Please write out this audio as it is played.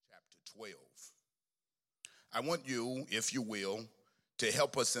I want you, if you will, to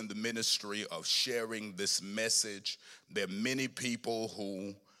help us in the ministry of sharing this message. There are many people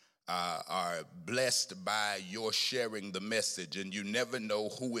who are blessed by your sharing the message, and you never know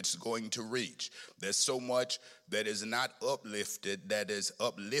who it's going to reach. There's so much that is not uplifted, that is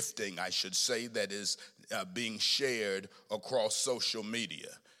uplifting, I should say, that is being shared across social media.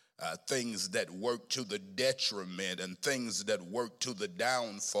 Things that work to the detriment and things that work to the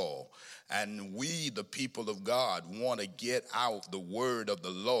downfall. And we, the people of God, want to get out the word of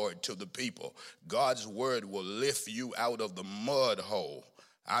the Lord to the people. God's word will lift you out of the mud hole,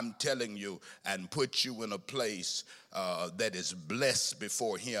 I'm telling you, and put you in a place that is blessed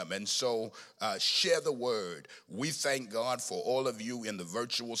before him. And so share the word. We thank God for all of you in the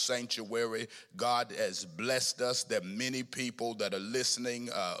virtual sanctuary. God has blessed us. There are many people that are listening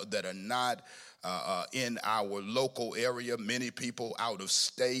that are not in our local area, many people out of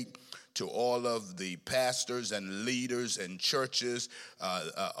state. To all of the pastors and leaders and churches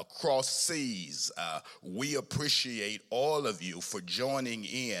across seas, we appreciate all of you for joining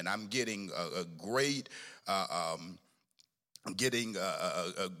in. I'm getting a great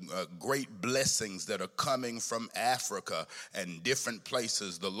great blessings that are coming from Africa and different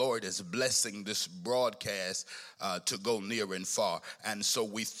places. The Lord is blessing this broadcast to go near and far. And so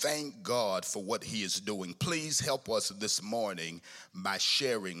we thank God for what he is doing. Please help us this morning by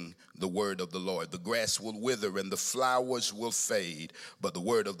sharing the word of the Lord. The grass will wither and the flowers will fade, but the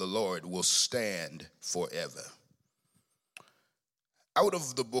word of the Lord will stand forever. Out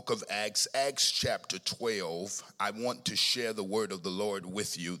of the book of Acts, Acts chapter 12, I want to share the word of the Lord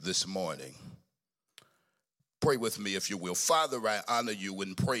with you this morning. Pray with me if you will. Father, I honor you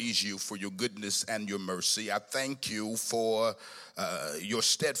and praise you for your goodness and your mercy. I thank you for your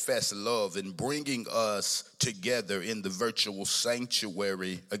steadfast love in bringing us together in the virtual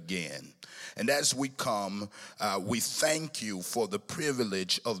sanctuary again. And as we come, we thank you for the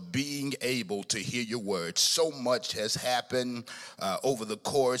privilege of being able to hear your word. So much has happened over the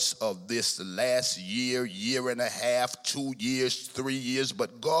course of this last year, year and a half, 2 years, 3 years.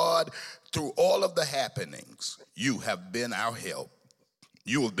 But God, through all of the happenings, you have been our help.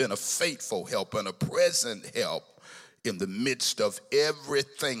 You have been a faithful help and a present help in the midst of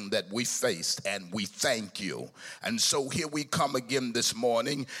everything that we faced, and we thank you. And so here we come again this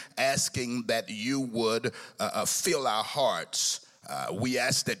morning asking that you would fill our hearts. We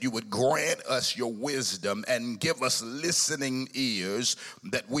ask that you would grant us your wisdom and give us listening ears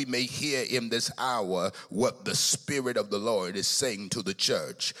that we may hear in this hour what the Spirit of the Lord is saying to the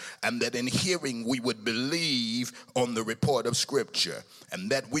church, and that in hearing we would believe on the report of Scripture, and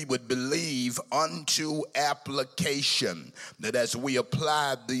that we would believe unto application, that as we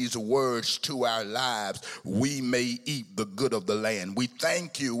apply these words to our lives, we may eat the good of the land. We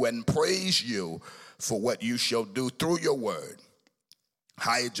thank you and praise you for what you shall do through your word.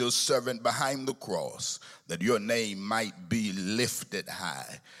 Hide your servant behind the cross, that your name might be lifted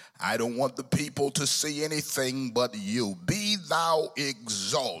high. I don't want the people to see anything but you. Be thou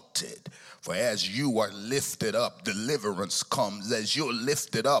exalted. For as you are lifted up, deliverance comes. As you're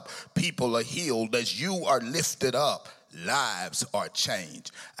lifted up, people are healed. As you are lifted up, lives are changed.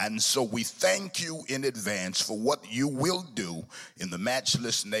 And so we thank you in advance for what you will do. In the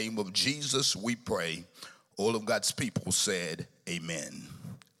matchless name of Jesus, we pray. All of God's people said, amen. Amen.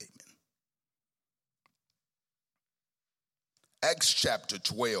 Acts chapter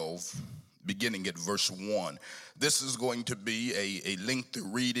 12, beginning at verse 1. This is going to be a lengthy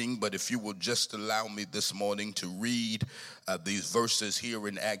reading, but if you will just allow me this morning to read these verses here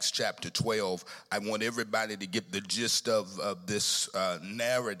in Acts chapter 12, I want everybody to get the gist of this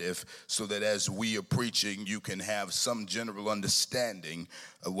narrative so that as we are preaching, you can have some general understanding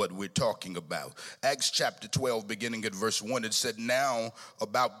of what we're talking about. Acts chapter 12, beginning at verse 1, it said, "Now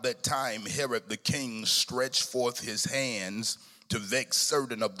about that time Herod the king stretched forth his hands to vex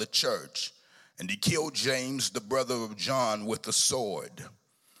certain of the church, and he killed James, the brother of John, with a sword.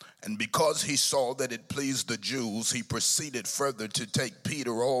 And because he saw that it pleased the Jews, he proceeded further to take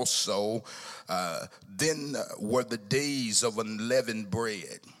Peter also. Then were the days of unleavened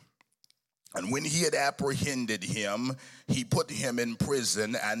bread. And when he had apprehended him, he put him in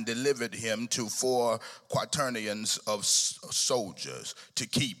prison and delivered him to 4 quaternions of soldiers to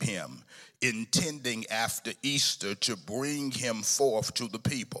keep him, intending after Easter to bring him forth to the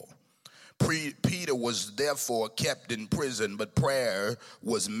people. Peter was therefore kept in prison, but prayer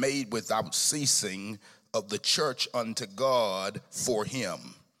was made without ceasing of the church unto God for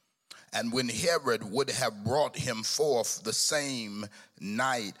him. And when Herod would have brought him forth the same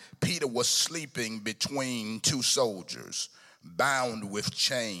night, Peter was sleeping between 2 soldiers. bound with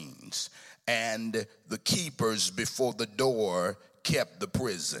chains, and the keepers before the door kept the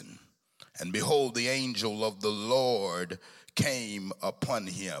prison. And behold, the angel of the Lord came upon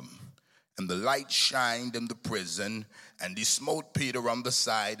him, and the light shined in the prison, and he smote Peter on the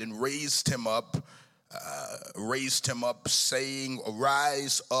side and raised him up, saying,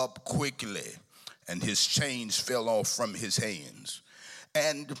 Arise up quickly. And his chains fell off from his hands.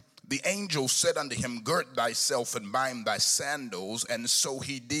 And the angel said unto him, Gird thyself and bind thy sandals. And so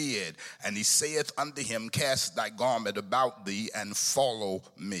he did. And he saith unto him, Cast thy garment about thee and follow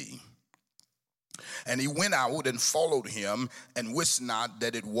me. And he went out and followed him, and wist not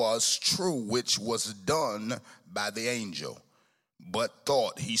that it was true which was done by the angel, but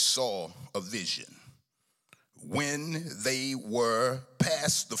thought he saw a vision. When they were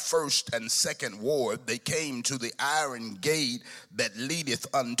past the first and second ward, they came to the iron gate that leadeth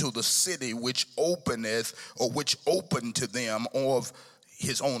unto the city, which opened to them of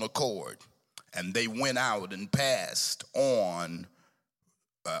his own accord. And they went out and passed on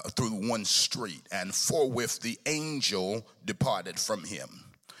through one street, and forthwith the angel departed from him.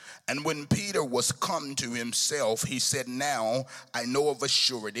 And when Peter was come to himself, he said, Now I know of a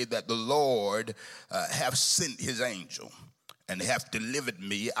surety that the Lord hath sent his angel, and hath delivered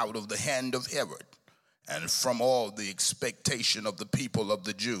me out of the hand of Herod, and from all the expectation of the people of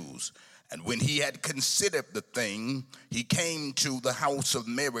the Jews. And when he had considered the thing, he came to the house of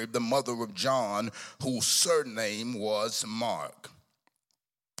Mary, the mother of John, whose surname was Mark,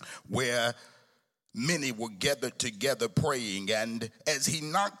 where many were gathered together praying. And as he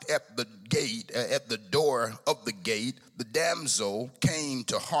knocked at the gate, at the door of the gate, the damsel came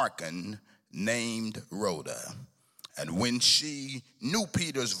to hearken, named Rhoda. And when she knew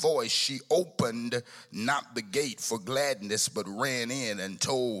Peter's voice, she opened not the gate for gladness, but ran in and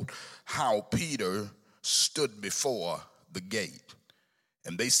told how Peter stood before the gate.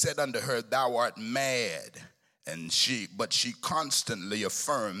 And they said unto her, Thou art mad. But she constantly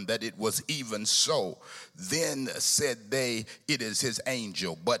affirmed that it was even so. Then said they, It is his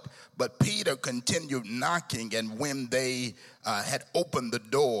angel. But Peter continued knocking, and when they had opened the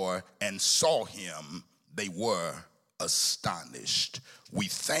door and saw him, they were astonished. We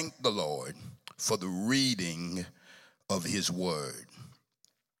thank the Lord for the reading of his word.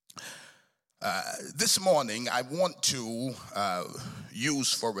 This morning, I want to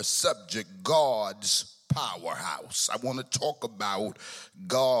use for a subject God's powerhouse. I want to talk about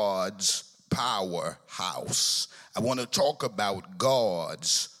God's powerhouse. I want to talk about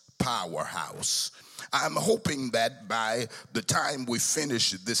God's powerhouse. I'm hoping that by the time we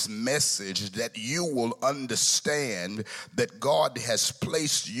finish this message that you will understand that God has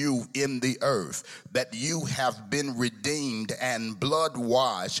placed you in the earth, that you have been redeemed and blood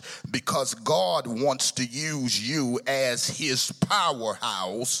washed, because God wants to use you as his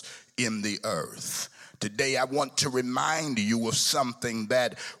powerhouse in the earth. Today, I want to remind you of something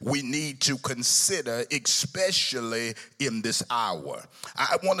that we need to consider, especially in this hour.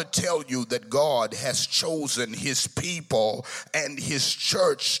 I want to tell you that God has chosen his people and his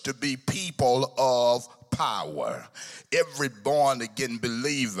church to be people of power. Every born-again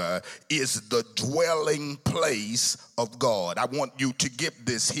believer is the dwelling place of God. I want you to get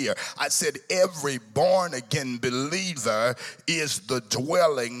this here. I said every born-again believer is the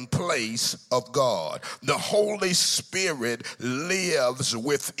dwelling place of God. The Holy Spirit lives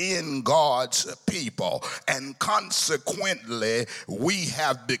within God's people, and consequently, we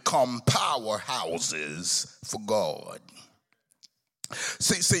have become powerhouses for God.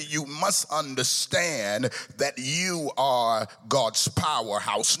 See, you must understand that you are God's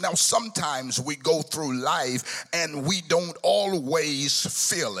powerhouse. Now, sometimes we go through life and we don't always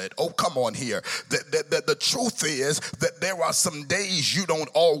feel it. Oh, come on here. The truth is that there are some days you don't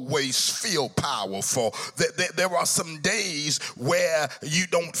always feel powerful. There are some days where you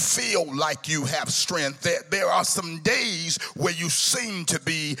don't feel like you have strength. There are some days where you seem to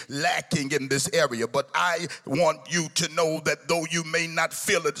be lacking in this area. But I want you to know that though you may not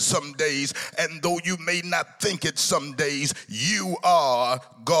feel it some days, and though you may not think it some days, you are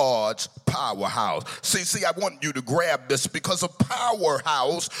God's powerhouse. See, I want you to grab this, because a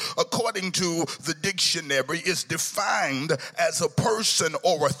powerhouse, according to the dictionary, is defined as a person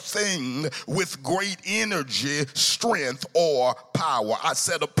or a thing with great energy, strength, or power. I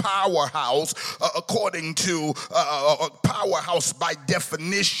said a powerhouse, according to a powerhouse by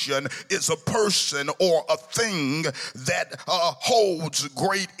definition, is a person or a thing that holds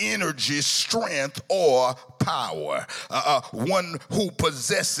great energy, strength, or power. One who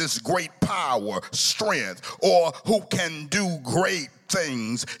possesses great power, strength, or who can do great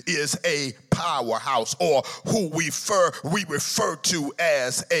things is a powerhouse, or who we refer to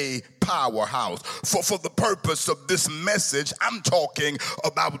as a powerhouse. For the purpose of this message, I'm talking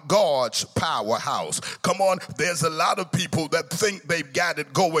about God's powerhouse. Come on, there's a lot of people that think they've got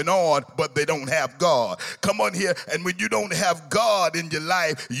it going on, but they don't have God. Come on here, and when you don't have God in your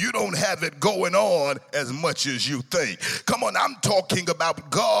life, you don't have it going on as much as you think. Come on, I'm talking about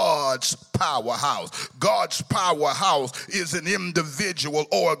God's powerhouse. God's powerhouse is an individual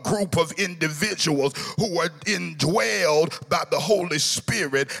or a group of individuals who are indwelled by the Holy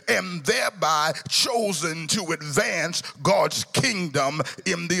Spirit and thereby chosen to advance God's kingdom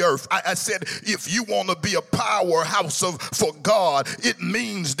in the earth. I said, if you want to be a powerhouse for God, it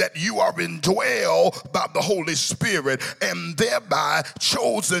means that you are indwelled by the Holy Spirit and thereby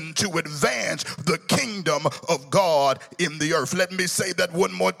chosen to advance the kingdom of God in the earth. Let me say that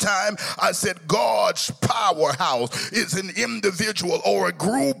one more time. I said God's powerhouse is an individual or a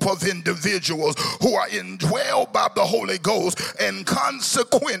group of individuals who are indwelled by the Holy Ghost and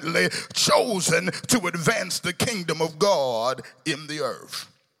consequently chosen to advance the kingdom of God in the earth.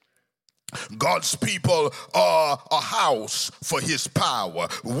 God's people are a house for his power.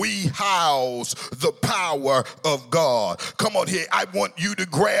 We house the power of God. Come on here. I want you to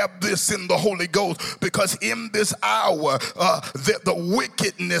grab this in the Holy Ghost, because in this hour, the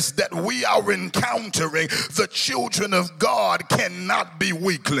wickedness that we are encountering, the children of God cannot be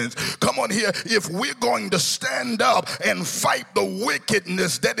weaklings. Come on here. If we're going to stand up and fight the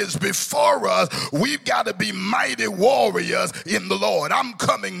wickedness that is before us, we've got to be mighty warriors in the Lord. I'm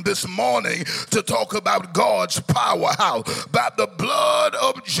coming this morning to talk about God's powerhouse. By the blood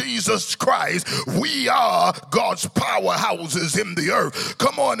of Jesus Christ, we are God's powerhouses in the earth.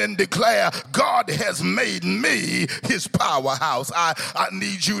 Come on and declare, God has made me his powerhouse. I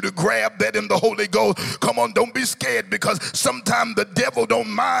need you to grab that in the Holy Ghost. Come on, don't be scared, because sometimes the devil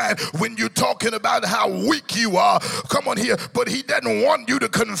don't mind when you're talking about how weak you are. Come on here, but he doesn't want you to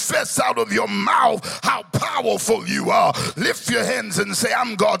confess out of your mouth how powerful you are. Lift your hands and say,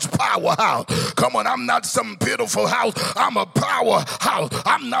 I'm God's powerhouse. Come on, I'm not some pitiful house. I'm a powerhouse.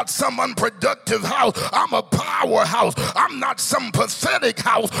 I'm not some unproductive house. I'm a powerhouse. I'm not some pathetic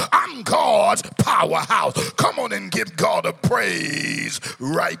house. I'm God's powerhouse. Come on and give God a praise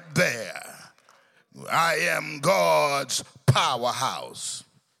right there. I am God's powerhouse.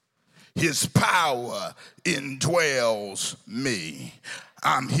 His power indwells me.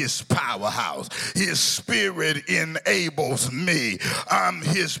 I'm his powerhouse. His spirit enables me. I'm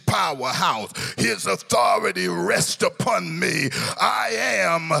his powerhouse. His authority rests upon me. I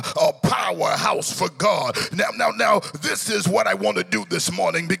am a powerhouse for God. Now, this is what I want to do this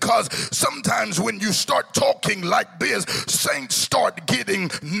morning, because sometimes when you start talking like this, saints start getting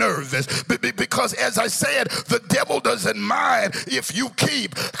nervous. Because as I said, the devil doesn't mind if you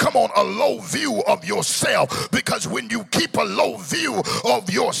keep, come on, a low view of yourself. Because when you keep a low view of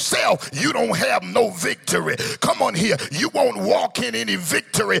yourself, you don't have no victory. Come on here. You won't walk in any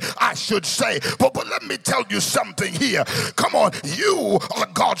victory, I should say. But let me tell you something here. Come on. You are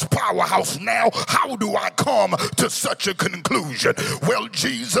God's powerhouse. Now, how do I come to such a conclusion? Well,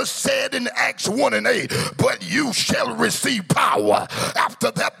 Jesus said in Acts 1:8, but you shall receive power. After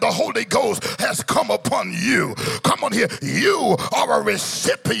that, the Holy Ghost has come upon you. Come on here. You are a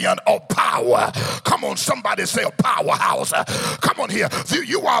recipient of power. Come on, somebody say a powerhouse. Come on here.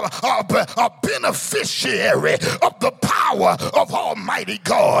 You are a beneficiary of the power of Almighty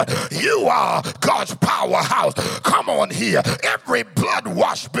God. You are God's powerhouse. Come on here. Every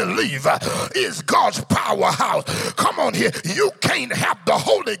blood-washed believer is God's powerhouse. Come on here. You can't have the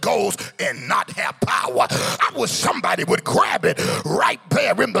Holy Ghost and not have power. I wish somebody would grab it right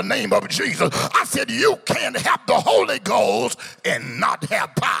there in the name of Jesus. I said you can't have the Holy Ghost and not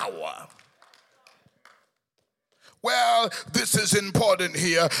have power. Well, this is important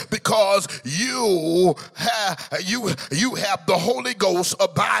here, because you have the Holy Ghost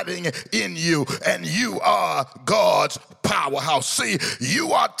abiding in you, and you are God's powerhouse. See,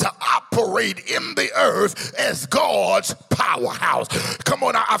 you are to operate in the earth as God's powerhouse. Come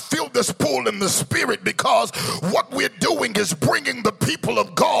on, I feel this pull in the spirit, because what we're doing is bringing the people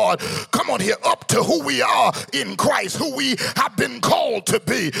of God, come on here, up to who we are in Christ, who we have been called to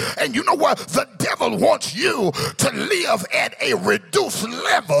be. And you know what? The devil wants you to live at a reduced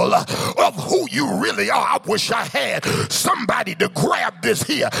level of who you really are. I wish I had somebody to grab this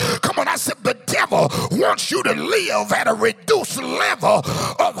here. Come on, I said the devil wants you to live at a reduced level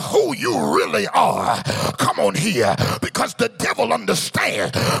of who you really are. Come on here, because the devil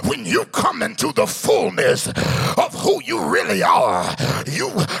understands when you come into the fullness of who you really are,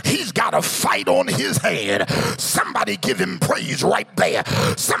 he's got a fight on his hand. Somebody give him praise right there.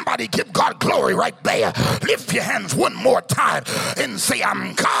 Somebody give God glory right there. Lift your hands one more time and say,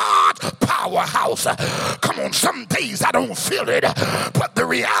 I'm God's powerhouse. Come on, some days I don't feel it, but the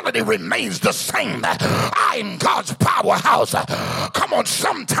reality remains the same. I'm God's powerhouse. Come on,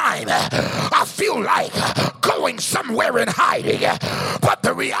 sometime I feel like going somewhere and hiding, but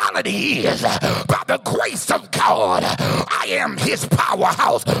the reality is, by the grace of God, I am his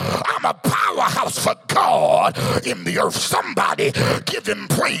powerhouse. I'm a powerhouse for God in the earth. Somebody give him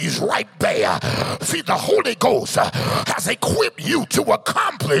praise right there. See, the Holy Ghost has equipped you to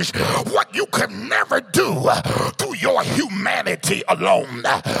accomplish what you could never do through your humanity alone.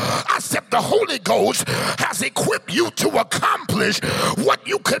 I said the Holy Ghost has equipped you to accomplish what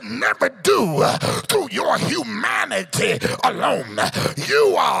you could never do through your humanity alone.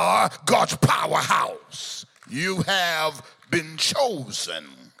 You are God's powerhouse. You have been chosen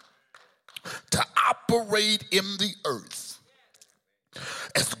to operate in the earth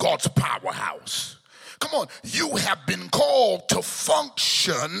as God's powerhouse. Come on, you have been called to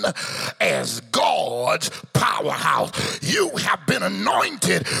function as God's powerhouse. You have been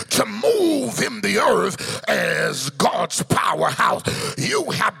anointed to move in the earth as God's powerhouse. You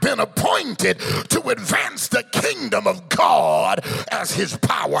have been appointed to advance the kingdom of God as his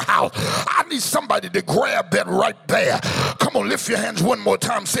powerhouse. I need somebody to grab that right there. Come on, lift your hands one more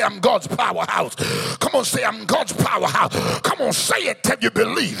time. Say, I'm God's powerhouse. Come on, say, I'm God's powerhouse. Come on, say it till you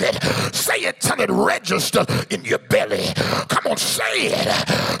believe it. Say it till it registers in your belly. Come on, say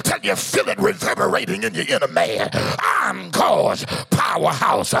it till you feel it reverberating in your inner man. I'm God's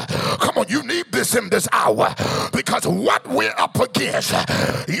powerhouse. Come on, you need this in this hour, because what we're up against,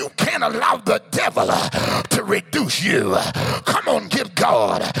 you can't allow the devil to reduce you. Come on, give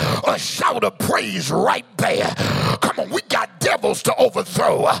God a shout of praise right there. Come on, we got devils to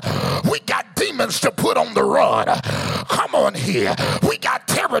overthrow. We got demons to put on the run. Come on here. We got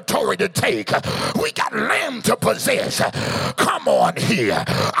territory to take. We got land to possess. Come on here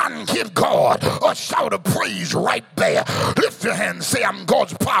and give God a shout of praise right there. Lift your hand, say, I'm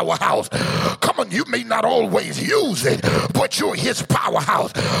God's powerhouse. Come on, you may not always use it, but you're his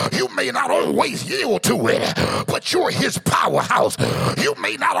powerhouse. You may not always yield to it, but you're his powerhouse. You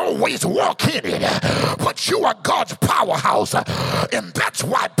may not always walk in it, but you are God's powerhouse. And that's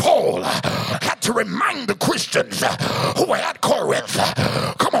why Paul had to remind the Christians who were at Corinth,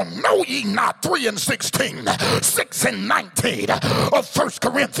 come on, know ye not, 3:16, 6 and 19 of 1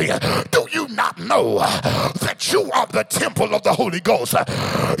 Corinthians, do you not know that you are the temple of the Holy Ghost?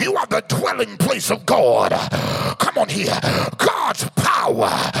 You are the dwelling place of God. Come on here. God's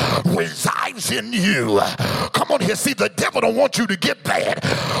power resides in you. Come on here. See, the devil don't want you to get bad,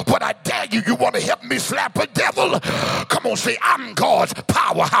 but I dare you. You want to help me slap a devil? Come on, say, I'm God's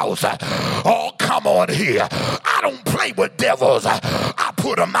powerhouse. Oh, come on here. I don't play with devils. I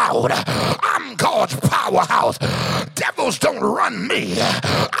put them out. I'm God's powerhouse. Devils don't run me.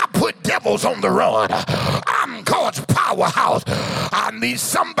 I put devils on the run. I'm God's powerhouse. I need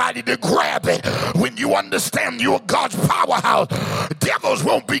somebody to grab it. When you understand you're God's powerhouse, devils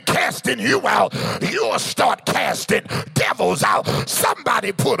won't be casting you out. You'll start casting devils out.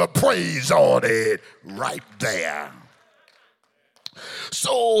 Somebody put a praise on it right there.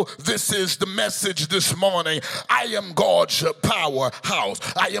 So this is the message this morning. I am God's powerhouse.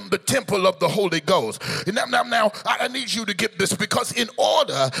 I am the temple of the Holy Ghost. Now, I need you to get this, because in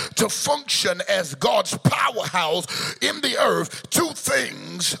order to function as God's powerhouse in the earth, two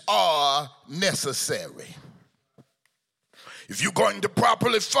things are necessary. If you're going to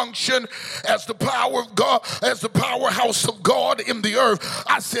properly function as the power of God, as the powerhouse of God in the earth,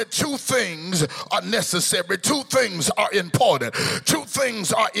 I said two things are necessary. Two things are important. Two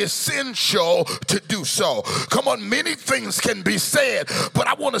things are essential to do so. Come on, many things can be said, but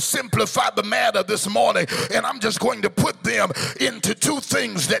I want to simplify the matter this morning, and I'm just going to put them into two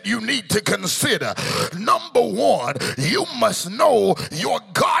things that you need to consider. Number one, you must know your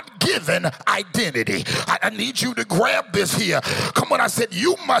God-given identity. I need you to grab this here. Come on, I said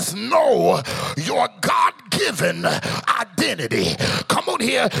you must know your God-given identity. Come on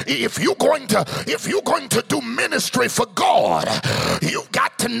here. If you're going to do ministry for God, you've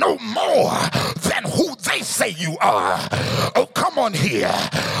got to know more than who they say you are. Oh, come on here.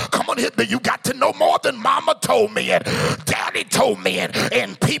 Come on here. You got to know more than mama told me and daddy told me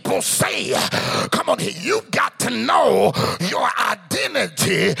and people say. Come on here. You got to know your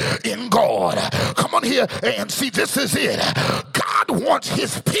identity in God. Come on here and see, this is it. God wants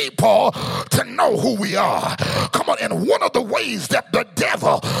his people to know who we are. Come on, and one of the ways that the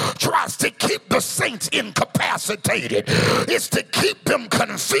devil tries to keep the saints incapacitated is to keep them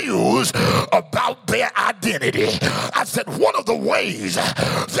confused about their identity. I said one of the ways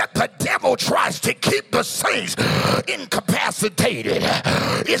that the devil tries to keep the saints incapacitated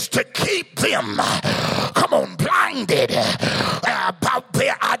is to keep them, come on, blinded about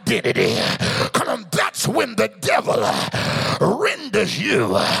their identity. Come on, that's when the devil renders you,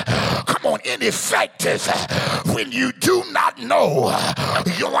 come on, ineffective when you do not know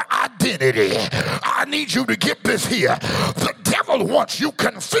your identity. I need you to get this here. The devil wants you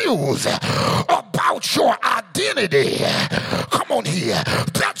confused about your identity. Come on here.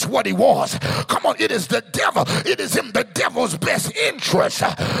 That's what he wants. Come on, it is the devil. It is in the devil's best interest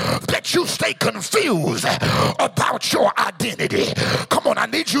that you stay confused about your identity. Come on, I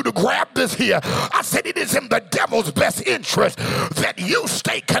need you to grab this here. I said it is in the devil's best interest that you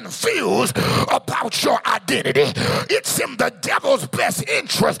stay confused about your identity. It's in the devil's best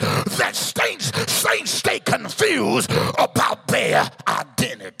interest that saints stay confused about their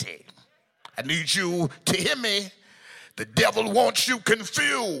identity. I need you to hear me. The devil wants you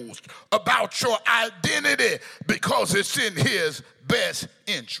confused about your identity because it's in his best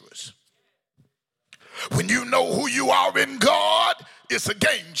interest. When you know who you are in God, it's a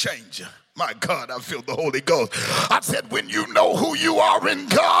game changer. My God, I feel the Holy Ghost. I said, when you know who you are in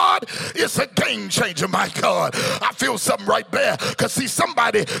God, it's a game changer, my God. I feel something right there. Because see,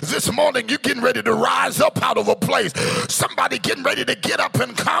 somebody this morning, you're getting ready to rise up out of a place. Somebody getting ready to get up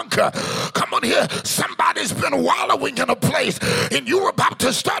and conquer. Come on here. Somebody's been wallowing in a place, and you're about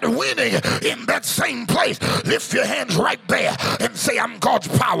to start winning in that same place. Lift your hands right there and say, I'm God's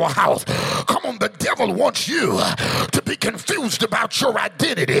powerhouse. Come on, the devil wants you to be confused about your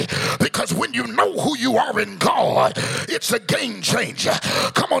identity, because when you know who you are in God, it's a game changer.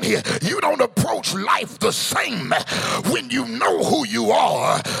 Come on here. You don't approach life the same when you know who you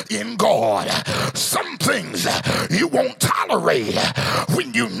are in God. Some things you won't tolerate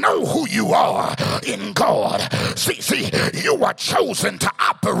when you know who you are in God. See, you are chosen to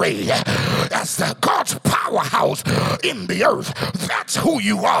operate as the God's powerhouse in the earth. That's who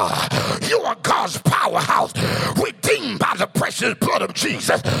you are. You are God's powerhouse, redeemed by the precious blood of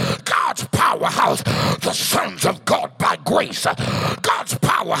Jesus. God's powerhouse, the sons of God by grace. God's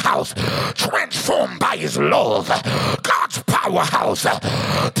powerhouse, transformed by his love. God's powerhouse,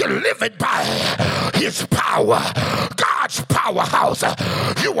 delivered by his power. God's powerhouse,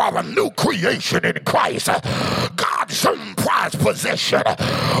 you are a new creation in Christ. God's own prized possession,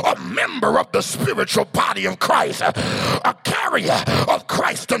 a member of the spiritual body of Christ, a carrier of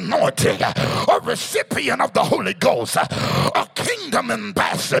Christ's anointing, a recipient of the Holy Ghost, a kingdom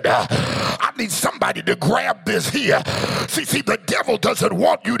ambassador. I need somebody to grab this here. See, the devil doesn't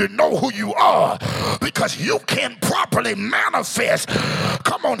want you to know who you are, because you can't properly manifest,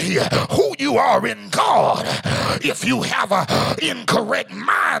 come on here, who you are in God if you have an incorrect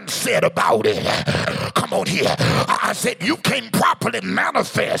mindset about it. Come on here. I said you can't properly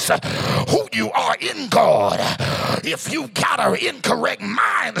manifest who you are in God if you got an incorrect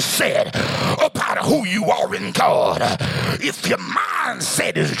mindset about who you are in God. If your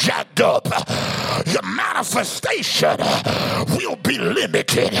mindset is jacked up, your manifestation will be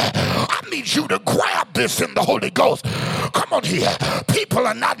limited. I need you to grab this in the Holy Ghost. Come on here. People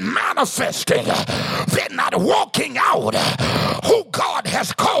are not manifesting. They're not walking out who God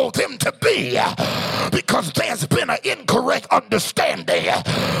has called them to be because there's been an incorrect understanding.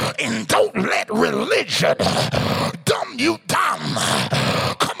 And don't let religion dumb you down.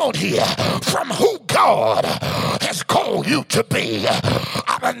 Come on here. From who God has called you to be.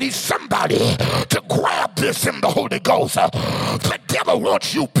 I need somebody to grab this in the Holy Ghost. The devil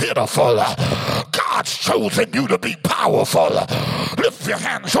wants you pitiful. God's chosen you to be powerful. Lift your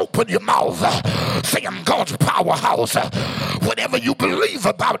hands, open your mouth. Say, I'm God's powerhouse. Whatever you believe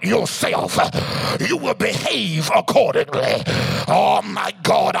about yourself, you will behave accordingly. Oh my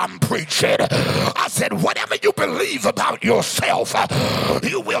God, I'm preaching. I said, whatever you believe about yourself,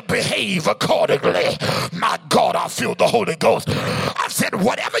 you will behave accordingly. My God, I feel the Holy Ghost. I said,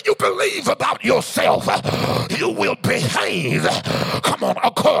 whatever you believe about yourself, you will behave, come on,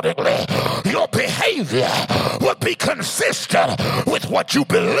 accordingly. Your behavior will be consistent with what what you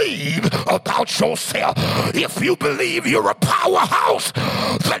believe about yourself. If you believe you're a powerhouse,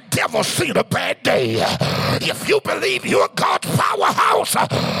 the devil's seen a bad day. If you believe you're God's powerhouse,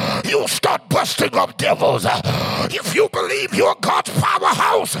 you'll start busting up devils. If you believe you're God's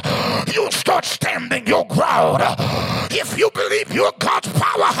powerhouse, you'll start standing your ground. If you believe you're God's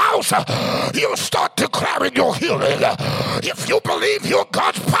powerhouse, you'll start declaring your healing. If you believe you're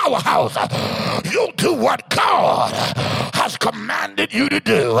God's powerhouse, you'll do what God has commanded you to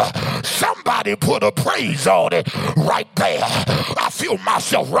do. Somebody put a praise on it right there. I feel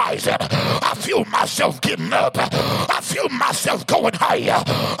myself rising. I feel myself getting up. I feel myself going higher.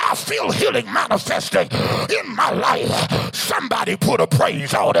 I feel healing manifesting in my life. Somebody put a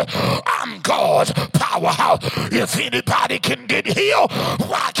praise on it. I'm God's powerhouse. If anybody can get healed,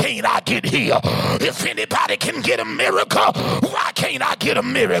 why can't I get healed? If anybody can get a miracle, why can't I get a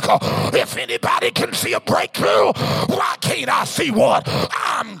miracle? If anybody can see a breakthrough, why can't I see one?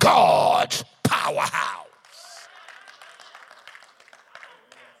 I'm God's powerhouse.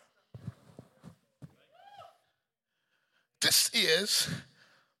 This is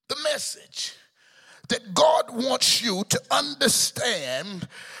the message, that God wants you to understand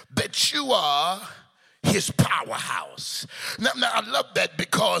that you are his powerhouse. Now I love that,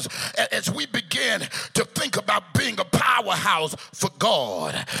 because as we begin to think about being a powerhouse for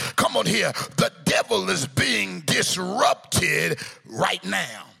God, come on here, the devil is being disrupted right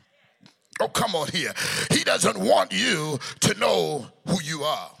now. Oh, come on here. He doesn't want you to know who you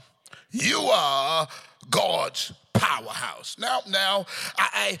are. You are God's powerhouse. Now,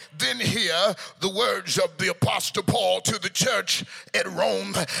 I then hear the words of the Apostle Paul to the church at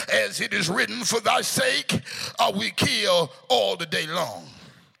Rome, as it is written, for thy sake are we killed all the day long.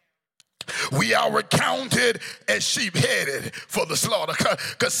 We are accounted as sheep headed for the slaughter.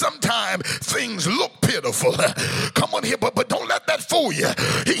 Because sometimes things look pitiful. Come on here, but don't let that fool you.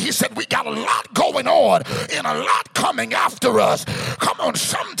 He said we got a lot going on and a lot coming after us. Come on,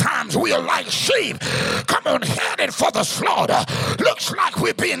 sometimes we are like sheep. Come on, headed for the slaughter. Looks like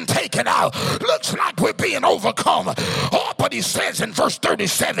we're being taken out. Looks like we're being overcome. Oh, but he says in verse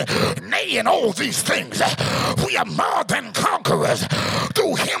 37, nay, in all these things, we are more than conquerors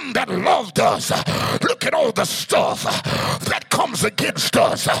through him that loved us. Look at all the stuff that comes against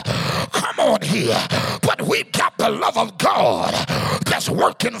us. Come on here. But we've got the love of God that's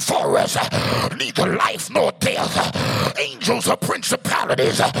working for us. Neither life nor death, angels or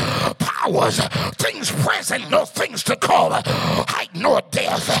principalities, powers, things present nor things to come, height nor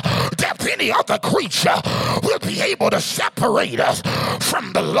depth, any other creature will be able to separate us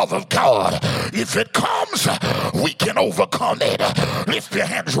from the love of God. If it comes, we can overcome it. Lift your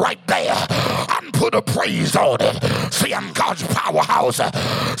hands right there and put a praise on it. Say, I'm God's powerhouse.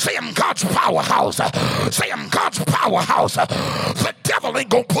 Say, I'm God's powerhouse. Say, I'm God's powerhouse. The devil ain't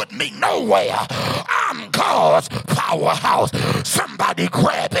gonna put me nowhere. I'm God's powerhouse. Somebody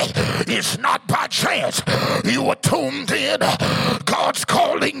grab it. It's not by chance you are tuned in. God's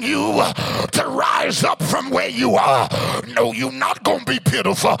calling you to rise up from where you are. No, you're not gonna be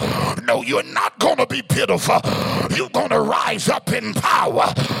pitiful. No, you're not gonna be pitiful. You're gonna rise up in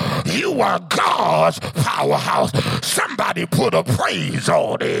power. You are God's powerhouse. Somebody put a praise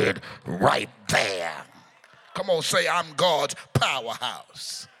on it right there. Come on, say, I'm God's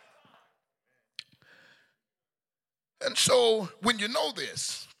powerhouse. And so when you know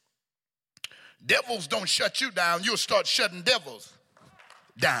this, devils don't shut you down. You'll start shutting devils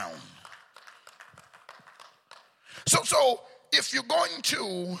down. So if you're going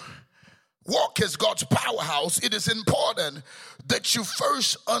to walk as God's powerhouse, it is important that you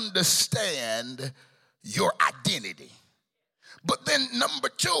first understand your identity. But then number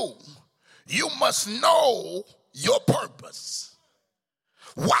two, you must know your purpose.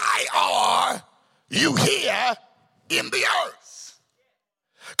 Why are you here in the earth?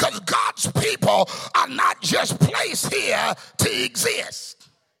 Because God's people are not just placed here to exist.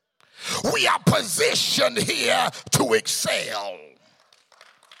 We are positioned here to excel.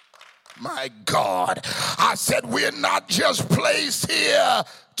 My God, I said we're not just placed here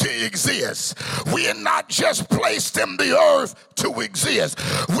to exist. We are not just placed in the earth to exist.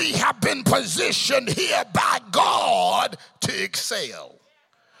 We have been positioned here by God to excel.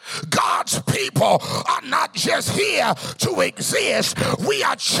 God's people are not just here to exist. We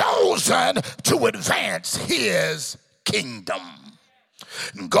are chosen to advance his kingdom.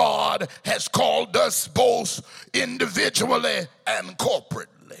 God has called us both individually and corporately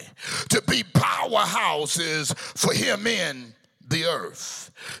to be powerhouses for him in the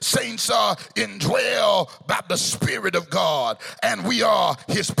earth. Saints are indwelled by the Spirit of God, and we are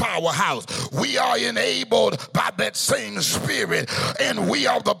his powerhouse. We are enabled by that same Spirit, and we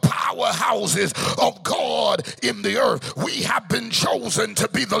are the powerhouses of God in the earth. We have been chosen to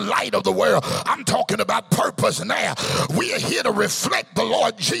be the light of the world. I'm talking about purpose now. We are here to reflect the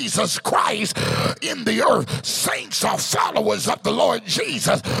Lord Jesus Christ in the earth. Saints are followers of the Lord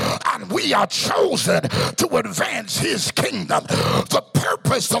Jesus, and we are chosen to advance his kingdom. The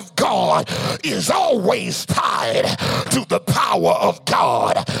purpose of God is always tied to the power of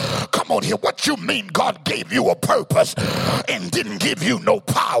God. Come on here, what you mean God gave you a purpose and didn't give you no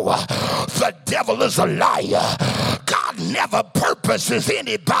power? The devil is a liar. God never purposes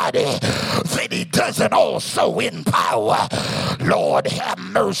anybody that he doesn't also empower. Lord have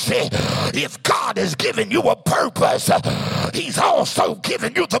mercy. If God has given you a purpose, he's also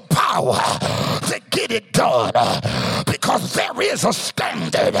given you the power to get it done, because there is a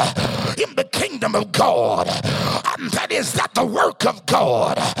standard in the kingdom of God, and that is that the work of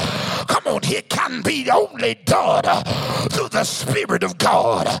God, come on, it can be only done through the Spirit of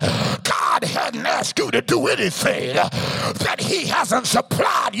God. God hadn't asked you to do anything that he hasn't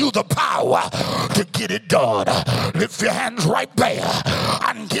supplied you the power to get it done. Lift your hands right there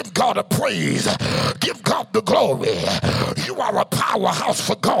and give God a praise. Give God the glory. You are a powerhouse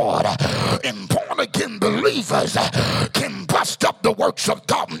for God, and born again believers can bust up the works of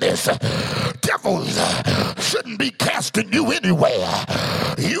darkness. Devils shouldn't be casting you anywhere.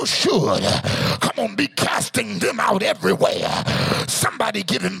 You should, come on, be casting them out everywhere. Somebody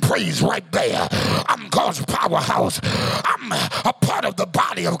give him praise right there. I'm God's powerhouse. I'm a part of the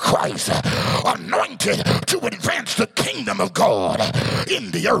body of Christ, anointed to advance the kingdom of God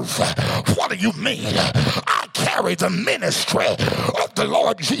in the earth. What do you mean? I carry the ministry of the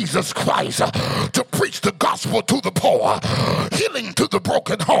Lord Jesus Christ to preach the gospel to the poor, healing to the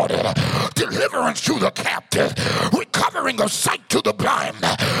brokenhearted, deliverance to the captive, recovering of sight to the blind,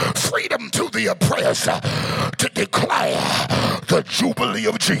 freedom to the oppressed, to declare the Jubilee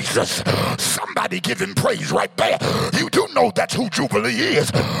of Jesus. Somebody give him praise right there. You do know that's who Jubilee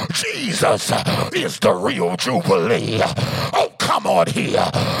is. Jesus is the real Jubilee. Oh, come on here.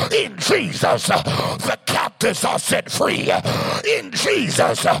 In Jesus, the captives are set free. In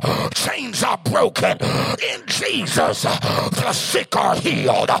Jesus, chains are broken. In Jesus, the sick are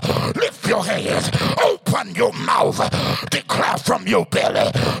healed. Lift your hands. Open your mouth. Declare from your belly,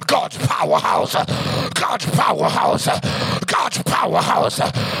 God's powerhouse. God's powerhouse. God's powerhouse.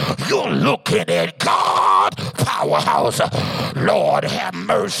 You're looking at God powerhouse. Lord have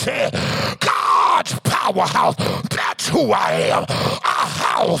mercy. God's powerhouse. That's who I am. I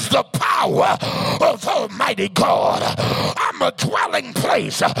house the power of Almighty God. I'm a dwelling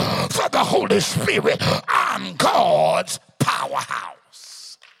place for the Holy Spirit. I'm God's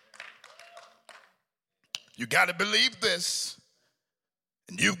powerhouse. You got to believe this,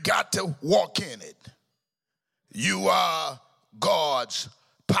 and you got to walk in it. You are God's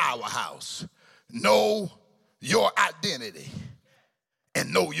powerhouse. Know your identity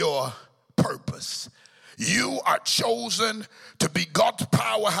and know your purpose. You are chosen to be God's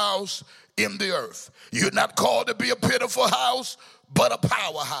powerhouse in the earth. You're not called to be a pitiful house, but a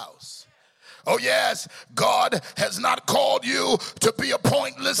powerhouse. Oh yes, God has not called you to be a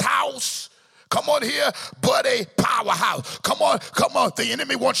pointless house. Come on here, but a powerhouse. Come on. The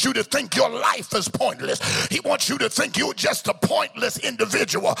enemy wants you to think your life is pointless. He wants you to think you're just a pointless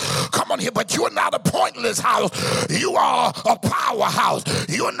individual. Come on here, but you're not a pointless house. You are a powerhouse.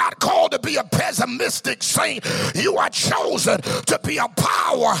 You're not called to be a pessimistic saint. You are chosen to be a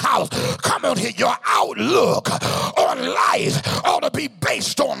powerhouse. Come on here, your outlook on life ought to be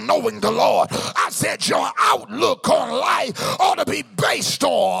based on knowing the Lord. I said your outlook on life ought to be based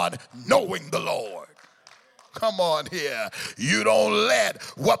on knowing the Lord. Come on here. You don't let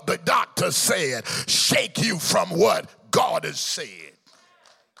what the doctor said shake you from what God has said.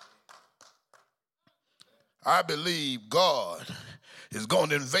 I believe God is going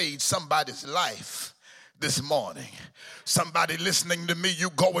to invade somebody's life this morning. Somebody listening to me,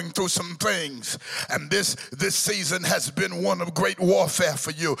 you going through some things, and this season has been one of great warfare for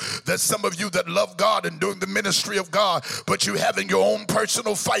you. There's some of you that love God and doing the ministry of God, but you're having your own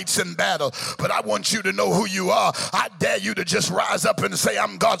personal fights and battle. But I want you to know who you are. I dare you to just rise up and say,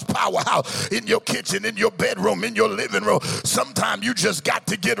 I'm God's powerhouse. In your kitchen, in your bedroom, in your living room. Sometimes you just got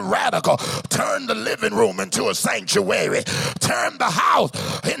to get radical. Turn the living room into a sanctuary. Turn the house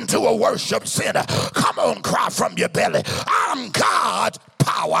into a worship center. Come on, cry from your belly. I'm God's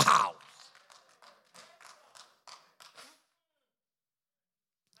powerhouse.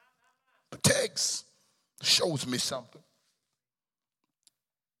 The text shows me something.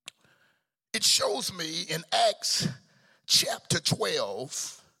 it shows me in Acts chapter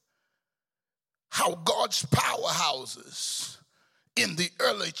 12 how God's powerhouses in the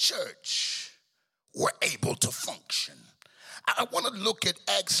early church were able to function. I want to look at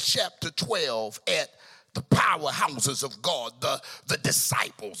Acts chapter 12 at the powerhouses of God, the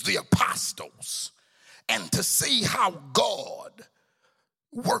disciples, the apostles, and to see how God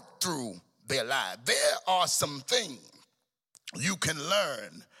worked through their lives. There are some things you can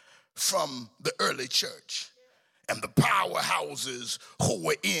learn from the early church and the powerhouses who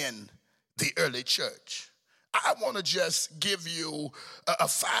were in the early church. I want to just give you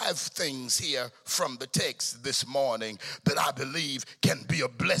 5 things here from the text this morning that I believe can be a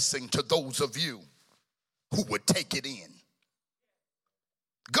blessing to those of you who would take it in.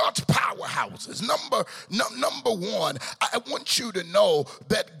 God's powerhouses. Number one, I want you to know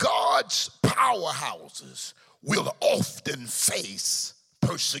that God's powerhouses will often face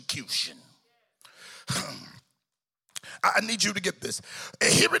persecution. I need you to get this.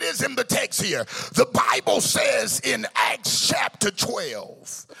 Here it is in the text here. The Bible says in Acts chapter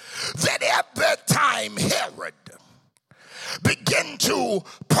 12 that at that time Herod began to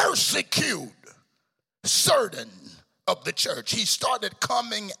persecute certain of the church. He started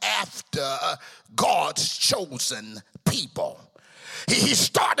coming after God's chosen people. He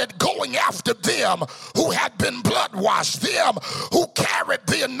started going after them who had been blood washed, them who carried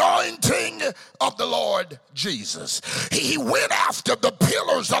the anointing of the Lord Jesus. He went after the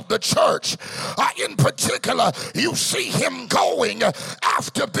pillars of the church. In particular, you see him going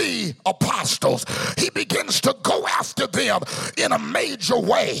after the apostles. He begins to go after them in a major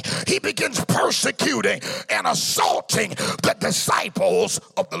way. He begins persecuting and assaulting the disciples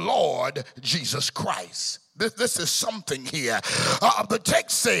of the Lord Jesus Christ. This is something here. The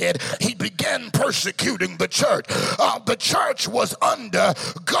text said he began persecuting the church. The church was under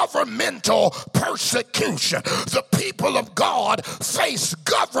governmental persecution. The people of God faced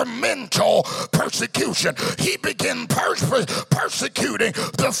governmental persecution. He began persecuting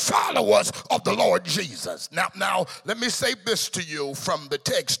the followers of the Lord Jesus. Now, let me say this to you from the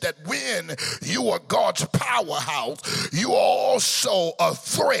text, that when you are God's powerhouse, you are also a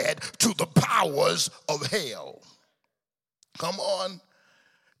threat to the powers of hell. Come on.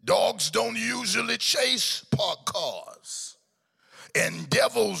 Dogs don't usually chase parked cars. And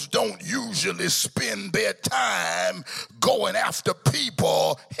devils don't usually spend their time going after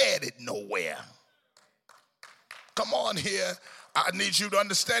people headed nowhere. Come on here. I need you to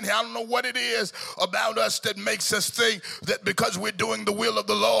understand here. I don't know what it is about us that makes us think that because we're doing the will of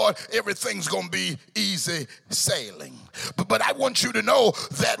the Lord, everything's going to be easy sailing. But I want you to know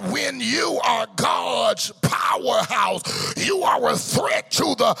that when you are God's powerhouse, you are a threat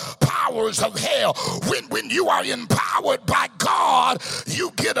to the powers of hell. When you are empowered by God,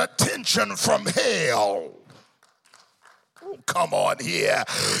 you get attention from hell. Come on here.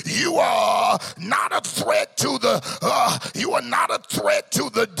 You are not a threat to the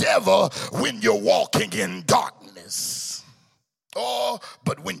devil when you're walking in darkness.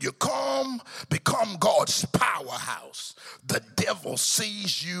 But when you become God's powerhouse, the devil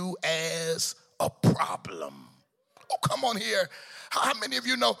sees you as a problem. Oh, come on here. How many of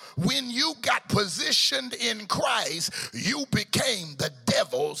you know when you got positioned in Christ, you became the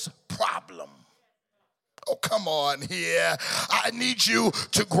devil's problem? Oh, come on here. I need you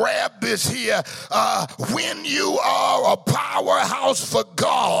to grab this here. When you are a powerhouse for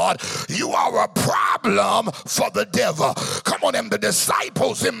God, you are a problem for the devil. Come on, and the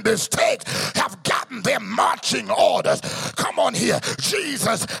disciples in this text have gotten their marching orders. Come on here.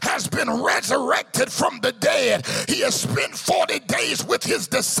 Jesus has been resurrected from the dead. He has spent 40 days with his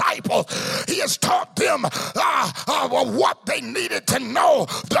disciples. He has taught them what they needed to know,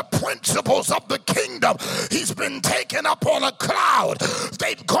 the principles of the kingdom. He's been taken up on a cloud.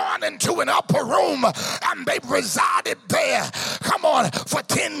 They've gone into an upper room and they've resided there, come on, for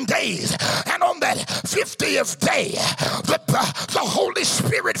 10 days. And on that 50th day, the Holy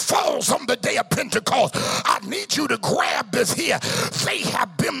Spirit falls on the day of Pentecost. I need you to grab this here. They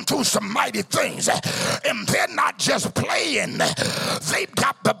have been through some mighty things, and they're not just playing. They've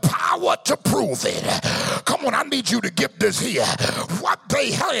got the power to prove it. Come on, I need you to get this here. What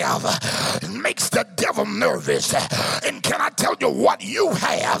they have makes the devil devil nervous. And can I tell you what you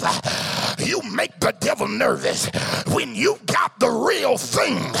have? You make the devil nervous. When you got the real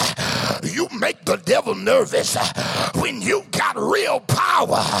thing, you make the devil nervous. When you got real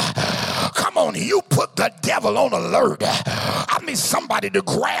power, come on, you put the devil on alert. I need somebody to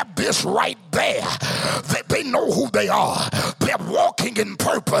grab this right there. They know who they are. They're walking in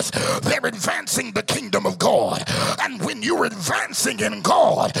purpose. They're advancing the kingdom of God. And when you're advancing in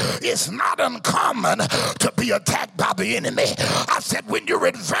God, it's not uncommon to be attacked by the enemy. I said when you're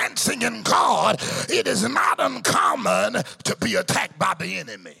advancing in God, it is not uncommon to be attacked by the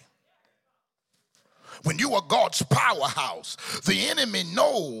enemy. When you are God's powerhouse, the enemy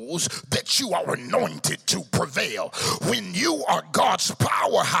knows that you are anointed to prevail. When you are God's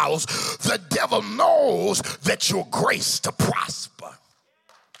powerhouse, the devil knows that you're graced to prosper.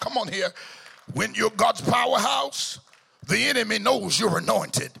 Come on here. When you're God's powerhouse, the enemy knows you're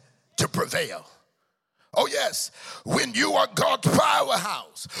anointed to prevail. Oh yes, when you are God's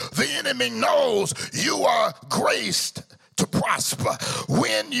powerhouse, the enemy knows you are graced to prosper.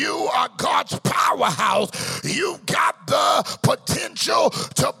 When you are God's powerhouse, you got the potential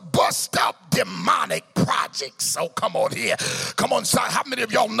to bust up demonic projects. So come on here. Come on, son. How many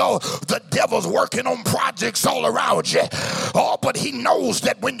of y'all know the devil's working on projects all around you? Oh, but he knows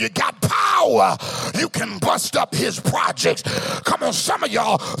that when you got power, you can bust up his projects. Come on, some of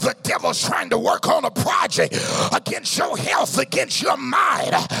y'all, the devil's trying to work on a project against your health, against your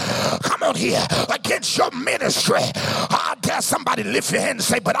mind. Come on here, against your ministry. I dare somebody lift your hand and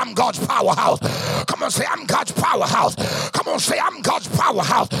say, but I'm God's powerhouse. Come on, say, I'm God's powerhouse. Come on, say, I'm God's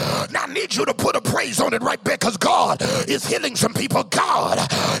powerhouse. Now I need you to put a praise on it right there, because God is healing some people. God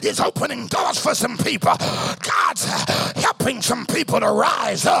is opening doors for some people. God's helping some people to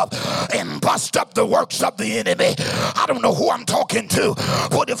rise up and bust up the works of the enemy. I don't know who I'm talking to,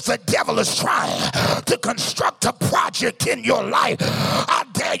 but if the devil is trying to construct a project in your life, I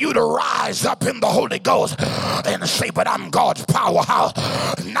dare you to rise up in the Holy Ghost and say, but I'm God's powerhouse.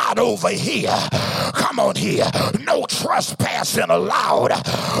 Not over here. Come on here. No trespassing allowed.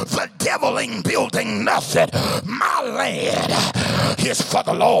 The devil ain't building nothing. My land is for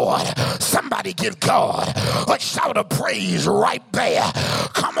the Lord. Somebody give God a shout of praise right there.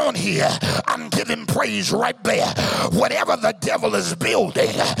 Come on here. I'm giving praise right there. Whatever the devil is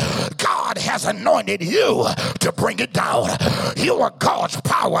building, God has anointed you to bring it down. You are God's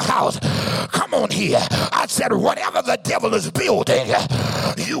powerhouse. Come on here. I said whatever the devil is building,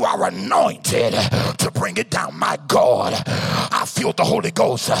 you are anointed to bring it down. My God, I feel the Holy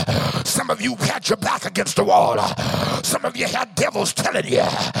Ghost. Some of you had your back against the wall. Some of you had devils telling you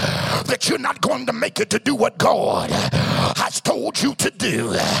that you're not going to make it to do what God has told you to do.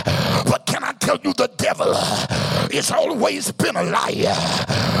 But can I tell you, the devil has always been a liar,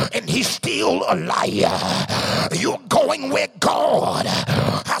 and he's still a liar. You're going where God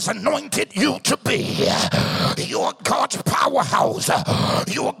has anointed you to be. You're God's powerhouse.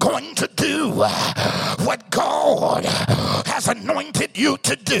 You're going to do what God has anointed you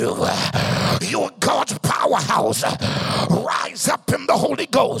to do. You're God's powerhouse. Rise up in the Holy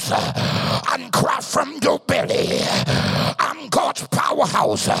Ghost and cry from your belly, I'm God's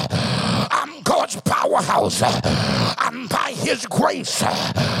powerhouse. I'm God's powerhouse. And by his grace,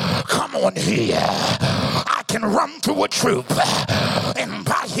 come on here, I can run through a troop, and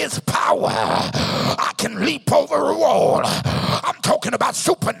by his power I can leap over a wall. I'm talking about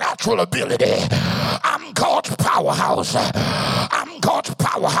supernatural ability. I'm God's powerhouse. I'm God's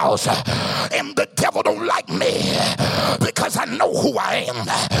powerhouse. And the devil don't like me because I know who I am.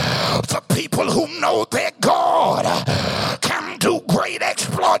 The people who know their God can do great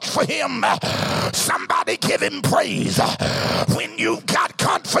exploits for him. Somebody give him praise. When you got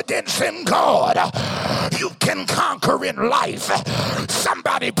confidence in God, you can conquer in life.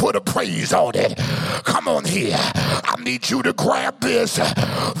 Somebody put a praise on it. Come on here. I need you to grab this.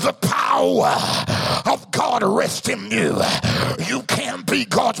 The power of God rests in you. You can't be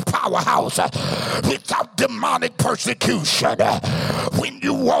God's powerhouse without demonic persecution. When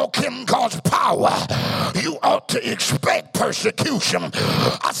you walk in God's power, you ought to expect persecution.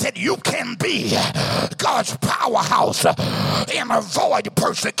 I said you can be God's powerhouse and avoid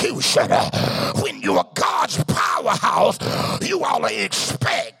persecution. When you are God's powerhouse, you ought to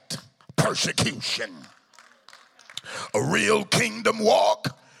expect persecution. A real kingdom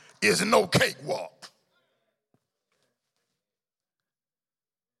walk is no cakewalk.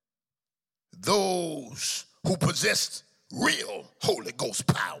 Those who possess real Holy Ghost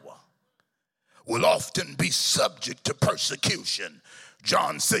power will often be subject to persecution.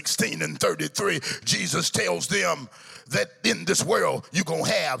 John 16:33, Jesus tells them that in this world you're going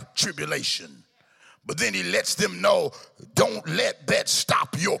to have tribulation. But then he lets them know, don't let that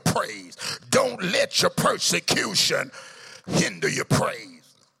stop your praise. Don't let your persecution hinder your praise.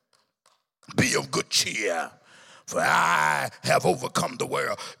 Be of good cheer, for I have overcome the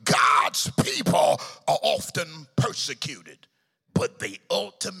world. God's people are often persecuted, but they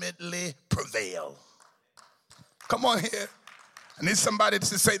ultimately prevail. Come on here. I need somebody to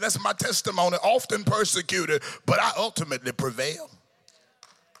say, that's my testimony. Often persecuted, but I ultimately prevail.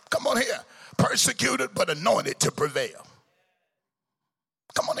 Come on here. Persecuted, but anointed to prevail.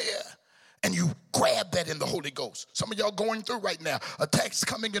 Come on here. And you grab that in the Holy Ghost. Some of y'all going through right now, attacks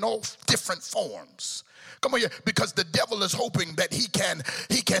coming in all different forms. Come on here, because the devil is hoping that he can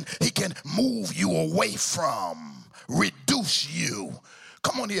move you away from, reduce you.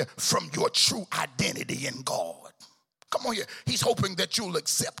 Come on here, from your true identity in God. Come on here. He's hoping that you'll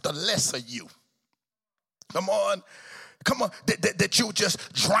accept a lesser you. Come on. Come on. That you'll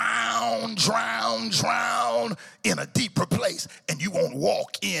just drown in a deeper place, and you won't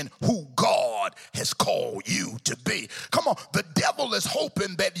walk in who God has called you to be. Come on. The devil is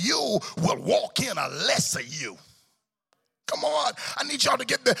hoping that you will walk in a lesser you. Come on. I need y'all to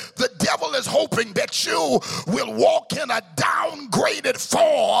get the devil is hoping that you will walk in a downgraded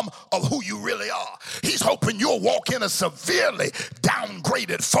form of who you really are. He's hoping you'll walk in a severely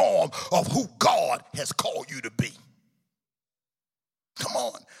downgraded form of who God has called you to be. Come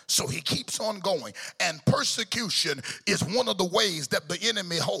on. So he keeps on going. And persecution is one of the ways that the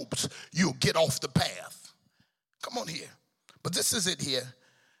enemy hopes you'll get off the path. Come on here. But this is it here.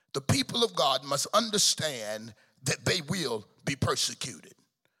 The people of God must understand that they will be persecuted.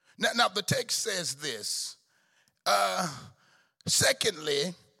 Now the text says this.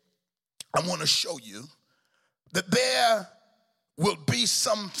 Secondly, I want to show you that there will be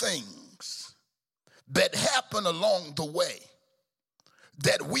some things that happen along the way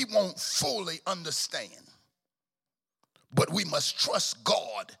that we won't fully understand, but we must trust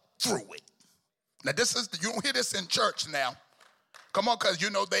God through it. Now you don't hear this in church now. Come on, because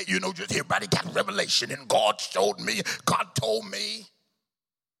just everybody got revelation and God showed me, God told me.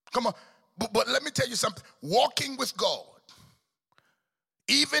 Come on, but let me tell you something. Walking with God,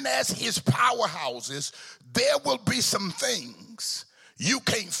 even as his powerhouses, there will be some things you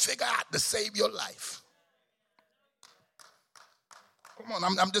can't figure out to save your life. Come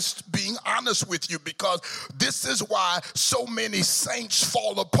on, I'm just being honest with you, because this is why so many saints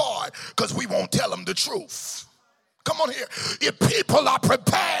fall apart, because we won't tell them the truth. Come on here. If people are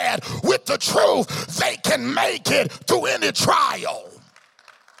prepared with the truth, they can make it through any trial.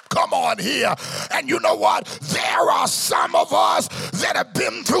 Come on here. And you know what? There are some of us that have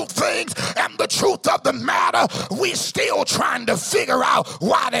been through things, and the truth of the matter, we still trying to figure out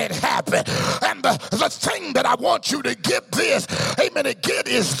why that happened. And the thing that I want you to get this, amen, to get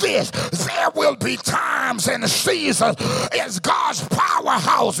is this. There will be times and seasons as God's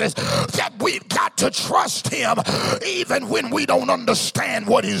powerhouses that we've got to trust him even when we don't understand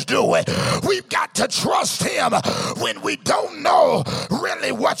what he's doing. We've got to trust him when we don't know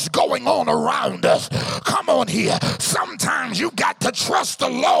really what's going on around us. Come on here. Sometimes you got to trust the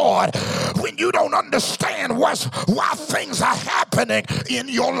Lord when you don't understand why things are happening in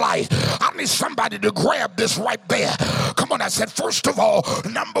your life. I need somebody to grab this right there. Come on, I said, first of all,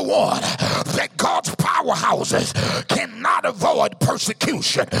 number one, that God's powerhouses cannot avoid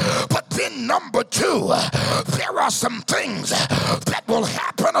persecution. But then number two, there are some things that will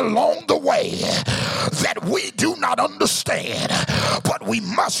happen along the way that we do not understand, but we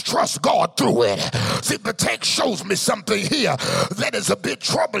must trust God through it. See, the text shows me something here that is a bit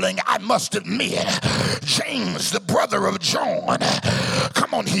troubling, I must admit. James, the brother of John.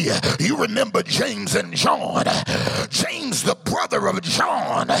 Come on here. You remember James and John. James, the brother of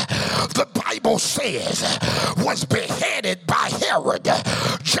John, the Bible says, was beheaded by Herod.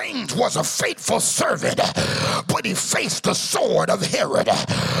 James was a faithful servant, but he faced the sword of Herod.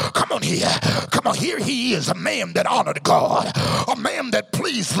 Come on here. Come on, here he is, a man that honored God, a man that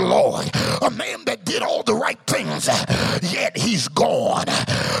pleased the Lord, a man that did all the right things, yet he's gone.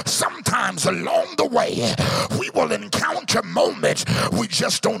 Sometimes along the way, we will encounter moments we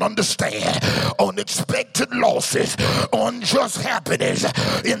just don't understand. Unexpected losses, unjust happenings.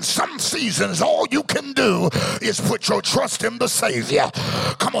 In some seasons, all you can do is put your trust in the Savior.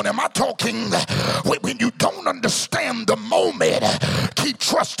 Come on, am I talking? When you don't understand the moment, keep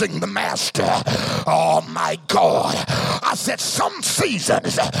trusting the Master. Oh my God. I said some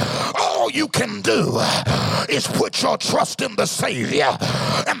seasons, all you can do is put your trust in the Savior.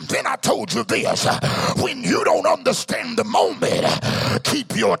 And then I told you this, when you don't understand the moment, keep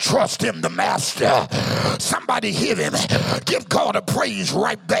keep your trust in the master. Somebody hear him. Give God a praise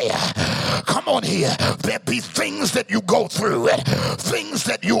right there. Come on here. There be things that you go through, things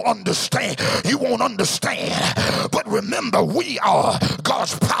that you understand, you won't understand. But remember, we are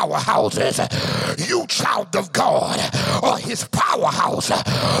God's powerhouses. You, child of God, are his powerhouse,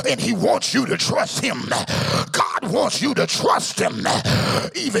 and he wants you to trust him. God wants you to trust him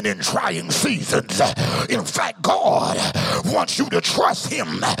even in trying seasons. In fact, God wants you to trust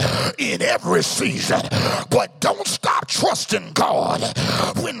him in every season. But don't stop trusting God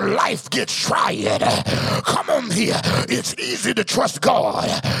when life gets trying. Come on here. It's easy to trust God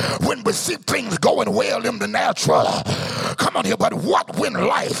when we see things going well in the natural. Come on here. But what when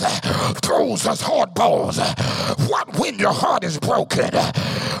life throws us hardballs? What when your heart is broken?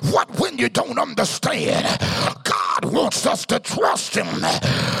 What when you don't understand? God wants us to trust him.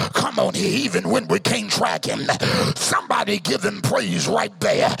 Come on here, even when we can't track him. Somebody give him praise right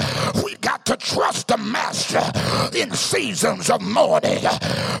there. We got to trust the master in seasons of mourning.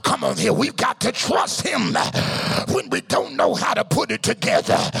 Come on here, we've got to trust him when we don't know how to put it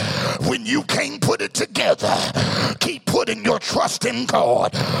together. When you can't put it together, keep putting your trust in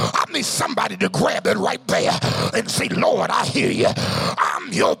God. I need somebody to grab it right there and say, Lord, I hear you.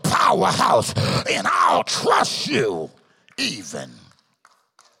 I'm your powerhouse, and I'll trust you even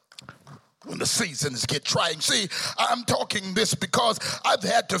when the seasons get trying. See, I'm talking this because I've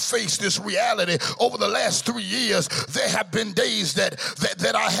had to face this reality over the last 3 years. There have been days that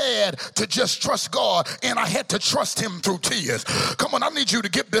I had to just trust God, and I had to trust him through tears. Come on, I need you to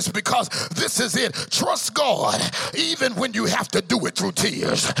get this, because this is it. Trust God even when you have to do it through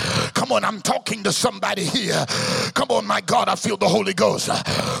tears. Come on, I'm talking to somebody here. Come on, my God, I feel the Holy Ghost.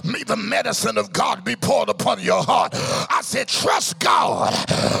 May the medicine of God be poured upon your heart. I said, trust God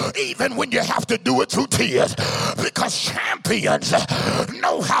even when you have to do it through tears, because champions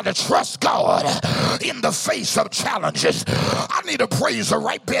know how to trust God in the face of challenges. I need a praiser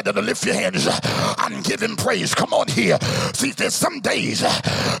right there to lift your hands and give him praise. Come on here. See, there's some days,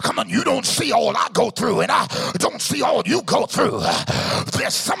 come on, you don't see all I go through, and I don't see all you go through.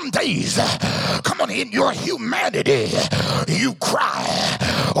 There's some days, come on, in your humanity, you cry.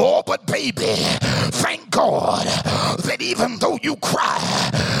 Oh, but baby, thank God that even though you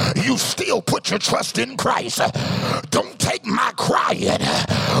cry, you still put your trust in Christ. Don't take my crying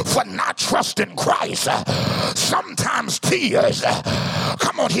for not trusting Christ. Sometimes tears,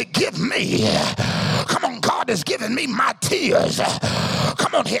 come on here, give me. Come on, God has given me my tears.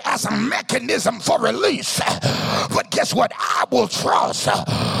 Come on here, as a mechanism for release. But guess what? I will trust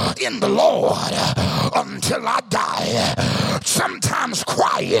in the Lord until I die. Sometimes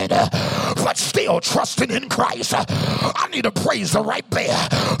crying, but still trusting in Christ. I need a praiser right there.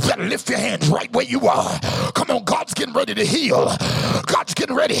 Then lift your hands right where you are. Come on, God's getting ready to heal. God's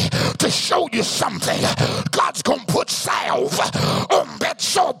getting ready to show you something. God's gonna put salve on that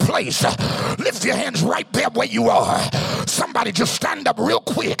sore place. Lift your hands right there where you are. Somebody just stand up real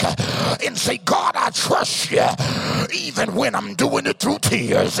quick and say, God, I trust you even when I'm doing it through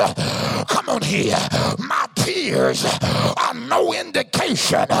tears. Come on here. My tears are no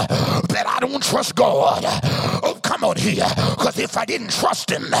indication that I don't trust God. Oh, come on here. Because if I didn't trust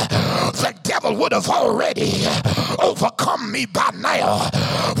him, the devil would have already overcome me by now.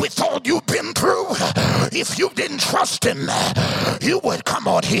 With all you've been through, if you didn't trust him, you would, come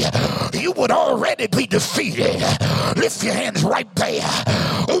on here, you would already be defeated. Lift your hands right there.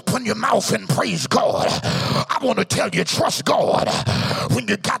 Open your mouth and praise God. I want to tell you, trust God when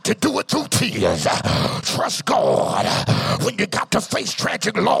you got to do it through tears. Trust God when you got to face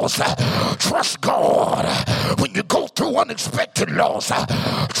tragic loss. Trust God when you go through unexpected loss.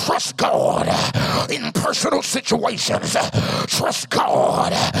 Trust God in personal situations. Trust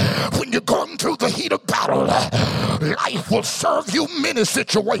God when you're going through the heat of battle. Life will serve you many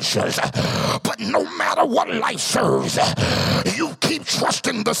situations, but no matter what life serves, you keep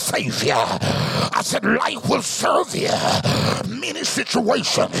trusting the Savior. I said life will serve you many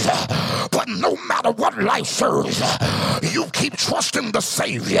situations, but no matter what life serves, you keep trusting the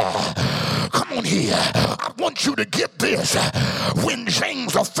Savior. Come on here. I want you to get this. When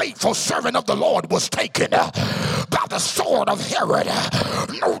James, a faithful servant of the Lord, was taken by the sword of Herod,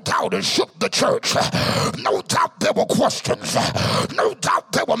 no doubt it shook the church. No doubt there were questions. No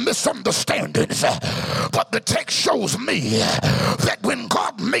doubt there were misunderstandings. But the text shows me that when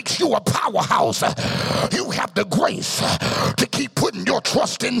God makes you a powerhouse, you have the grace to keep putting your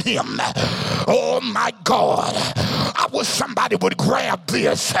trust in him. Oh my God. I wish somebody would grab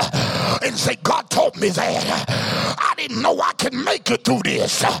this and say, God told me that. I didn't know I could make it through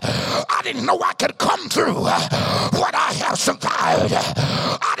this. I didn't know I could come through what I have survived.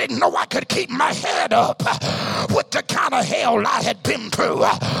 I didn't know I could keep my head up with the kind of hell I had been through.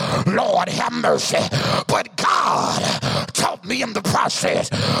 Lord have mercy. But God taught me in the process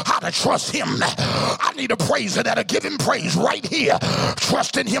how to trust him. I need a praiser that'll give him praise right here.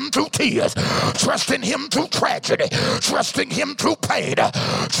 Trusting him through tears. Trusting him through tragedy. Trusting him through pain.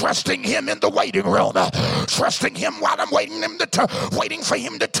 Trusting him in the waiting room. Trusting him while I'm waiting for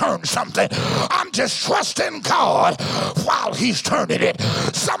him to turn something. I'm just trusting God while he's turning it.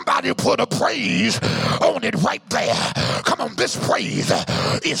 Somebody put a praise on it right there. Come on, this praise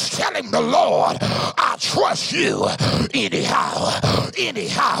is telling the Lord, I trust you anyhow,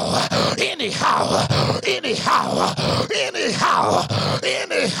 anyhow, anyhow, anyhow, anyhow,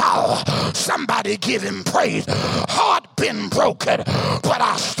 anyhow. Somebody give him praise. Heart been broken, but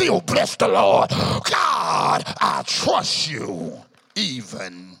I still bless the Lord. God, I trust you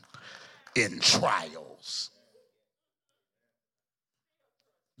even in trials.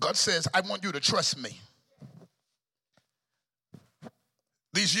 God says, I want you to trust me.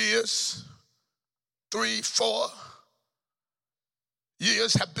 These years, 3, 4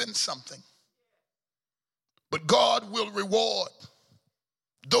 years have been something. But God will reward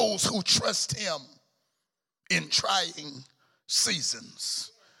those who trust him in trying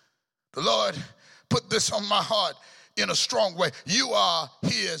seasons. The Lord put this on my heart in a strong way. You are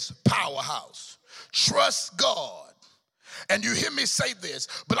his powerhouse. Trust God. And you hear me say this,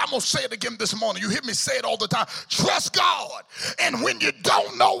 but I'm going to say it again this morning. You hear me say it all the time. Trust God. And when you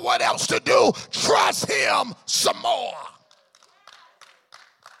don't know what else to do, trust him some more.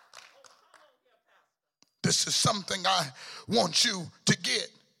 This is something I want you to get.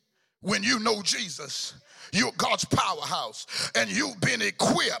 When you know Jesus, you're God's powerhouse, and you've been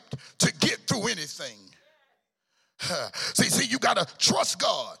equipped to get through anything. See, you got to trust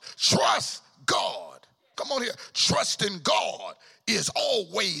God. Trust God. Come on here. Trust in God is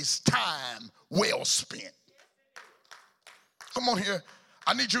always time well spent. Come on here.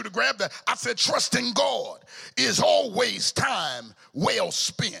 I need you to grab that. I said trusting God is always time well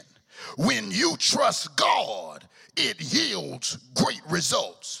spent. When you trust God, it yields great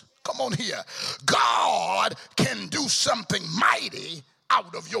results. Come on here. God can do something mighty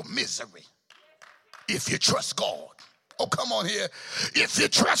out of your misery if you trust God. Oh, come on here. If you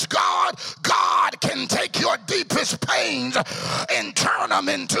trust God, God can take your deepest pains and turn them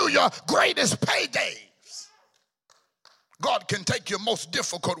into your greatest paydays. God can take your most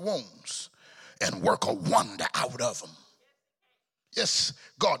difficult wounds and work a wonder out of them. Yes,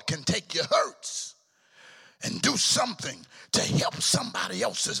 God can take your hurts and do something to help somebody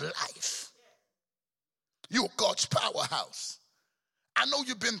else's life. You're God's powerhouse. I know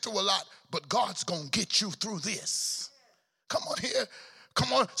you've been through a lot, but God's going to get you through this. Come on here.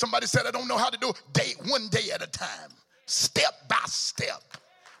 Come on. Somebody said, I don't know how to do it. One day at a time. Step by step.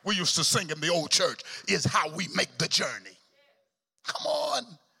 We used to sing in the old church, is how we make the journey. Come on.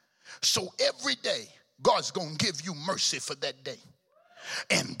 So every day, God's going to give you mercy for that day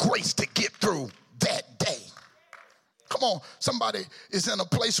and grace to get through that day. Come on. Somebody is in a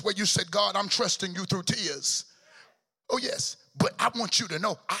place where you said, God, I'm trusting you through tears. Oh, yes. But I want you to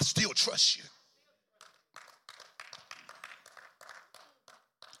know I still trust you.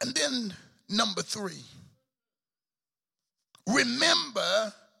 And then number 3,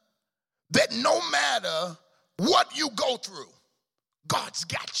 remember that no matter what you go through, God's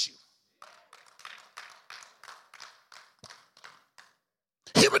got you.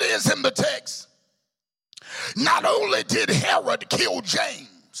 Here it is in the text. Not only did Herod kill James,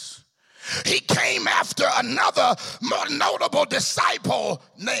 he came after another more notable disciple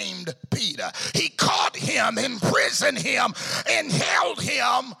named Peter. He caught him, imprisoned him, and held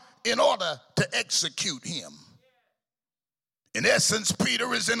him in order to execute him. In essence,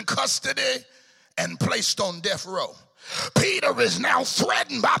 Peter is in custody and placed on death row. Peter is now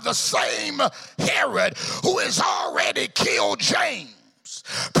threatened by the same Herod who has already killed James.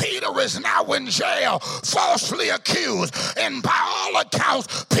 Peter is now in jail, falsely accused, and by all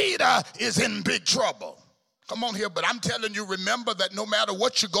accounts, Peter is in big trouble. Come on here, but I'm telling you, remember that no matter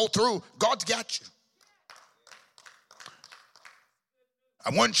what you go through, God's got you. I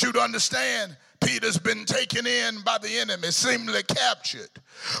want you to understand, Peter's been taken in by the enemy, seemingly captured.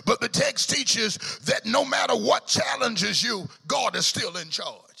 But the text teaches that no matter what challenges you, God is still in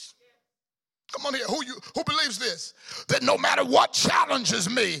charge. Come on here, who believes this? That no matter what challenges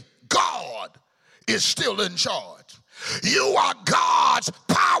me, God is still in charge. You are God's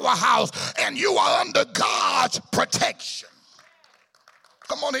power powerhouse and you are under God's protection.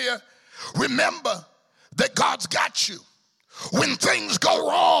 Come on here. Remember that God's got you. When things go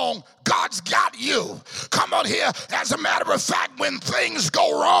wrong, God's got you. Come on here. As a matter of fact, when things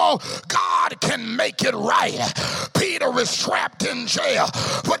go wrong, God can make it right. Peter is trapped in jail.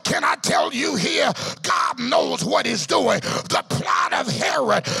 But can I tell you here, God knows what he's doing. The plot of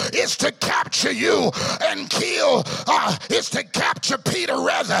Herod is to capture you and kill, is to capture Peter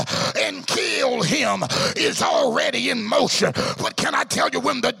rather and kill him, is already in motion. But can I tell you,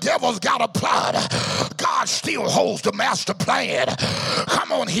 when the devil's got a plot, God still holds the master plan.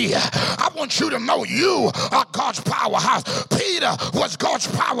 Come on here. I want you to know you are God's powerhouse. Peter was God's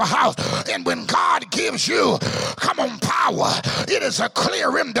powerhouse. And when God gives you, come on, power, it is a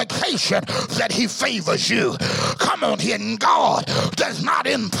clear indication that he favors you. Come on here. And God does not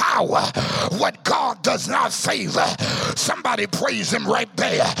empower what God does not favor. Somebody praise him right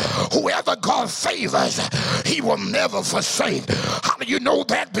there. Whoever God favors, he will never forsake. How do you know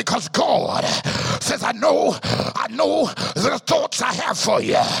that? Because God says, I know the thoughts I have for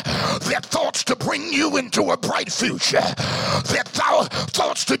you. They're thoughts to bring you into a bright future. They're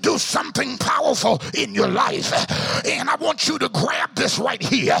thoughts to do something powerful in your life. And I want you to grab this right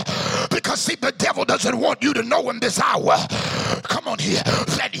here, because see, the devil doesn't want you to know in this hour, come on here,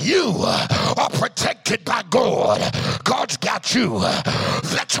 that you are protected by God. God's got you.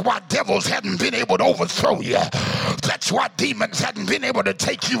 That's why devils hadn't been able to overthrow you. That's why demons hadn't been able to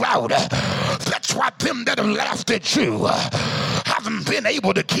take you out. That's why them that have laughed at you haven't been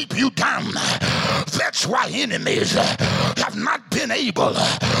able to keep you down. That's why enemies have not been able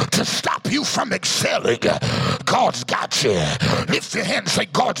to stop you from excelling. God's got you. Lift your hand and say,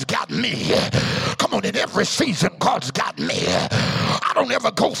 God's got me. Come on, in every season, God's got me. I don't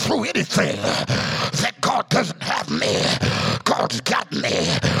ever go through anything that God doesn't have me. God's got me,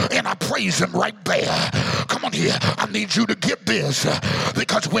 and I praise him right there. Come on here. I need you to get this,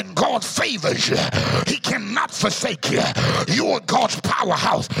 because when God favors you, he cannot forsake you. You are God's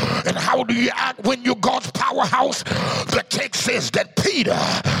powerhouse. And how do you act when you're God's powerhouse? The text says that Peter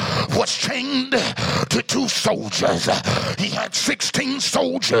was chained to 2 soldiers. He had 16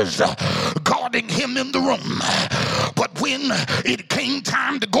 soldiers guarding him in the room. But when it came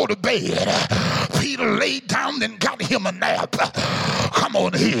time to go to bed, Peter laid down and got him a nap. Come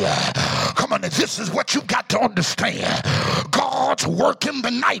on here. Come on, this is what you got to understand. God's working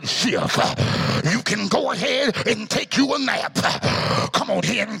the night shift. You can go ahead and take you a nap. Come on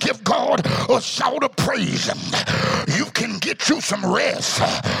here and give God a shout of praise. You can get you some rest,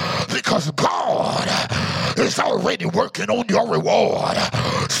 because God is already working on your reward.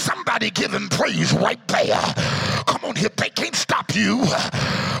 Somebody give him praise right there. Come on here. They can't stop you.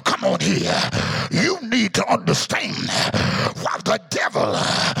 Come on here. You need to understand, while the devil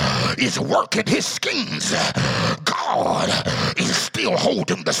is working his schemes, God is still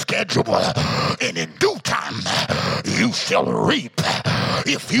holding the schedule. And in due time, you shall reap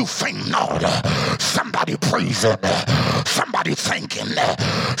if you faint not. Somebody praising, somebody thanking,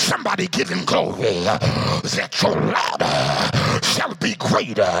 somebody giving glory, that your ladder shall be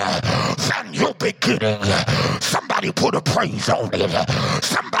greater than your beginning. Somebody put a praise on it.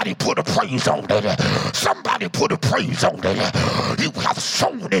 Somebody put a praise on it. Somebody put a praise on it. You have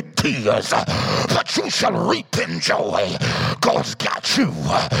sown in tears, but you shall reap in joy. God's got you.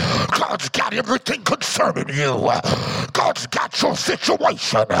 God's got everything concerning you. God's got your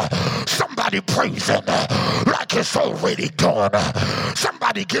situation. Somebody praise him like it's already done.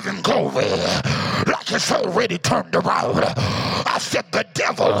 Somebody give him glory like it's already turned around. I said the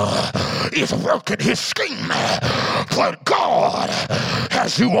devil is working his scheme, but God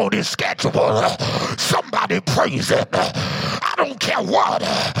has you on his schedule. Somebody praise him. I don't care what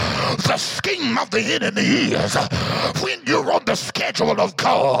the scheme of the enemy is. When you're on the schedule of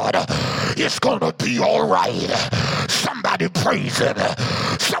God, it's gonna be all right. Somebody praise him.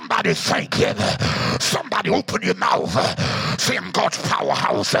 Somebody thank him. Somebody open your mouth. Say I'm God's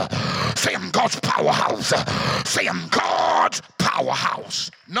powerhouse. Say I'm God's powerhouse. Say I'm God's powerhouse.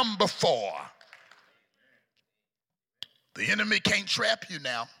 Number 4. The enemy can't trap you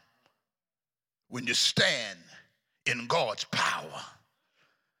now when you stand in God's power.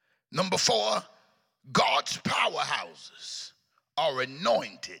 Number 4, God's powerhouses are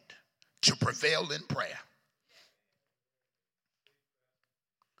anointed to prevail in prayer.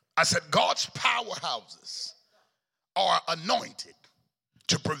 I said God's powerhouses are anointed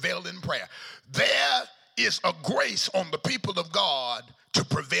to prevail in prayer. There is a grace on the people of God to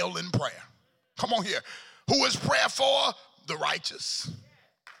prevail in prayer. Come on here. Who is prayer for? The righteous.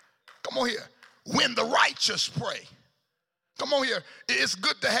 Come on here. When the righteous pray, Come on here. It's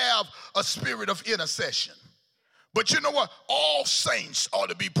good to have a spirit of intercession. But you know what? All saints ought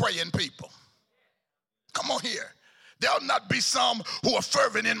to be praying people. Come on here. There'll not be some who are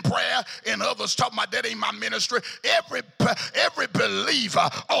fervent in prayer and others talking about that ain't my ministry. Every believer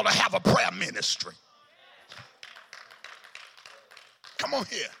ought to have a prayer ministry. Come on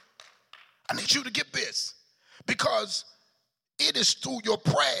here. I need you to get this, because it is through your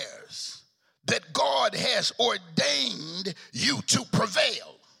prayers that God has ordained you to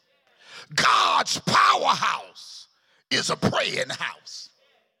prevail. God's powerhouse is a praying house.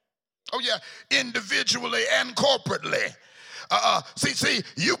 Oh yeah, individually and corporately. See,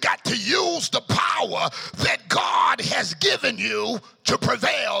 you got to use the power that God has given you to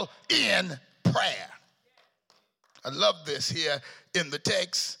prevail in prayer. I love this here in the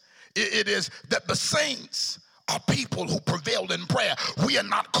text. It is that the saints are people who prevail in prayer. We are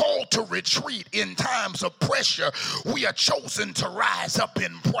not called to retreat in times of pressure. We are chosen to rise up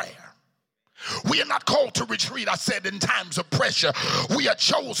in prayer. We are not called to retreat, I said, in times of pressure. We are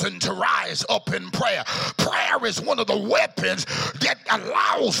chosen to rise up in prayer. Prayer is one of the weapons that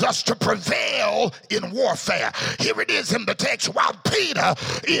allows us to prevail in warfare. Here it is in the text. While Peter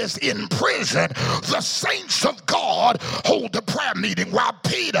is in prison, the saints of God hold a prayer meeting. While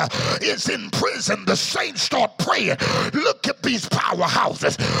Peter is in prison, the saints start praying. Look at these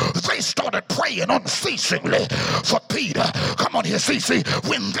powerhouses. They started praying unceasingly for Peter. Come on here, CC.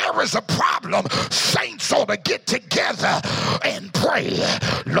 When there is a problem, saints ought to get together and pray.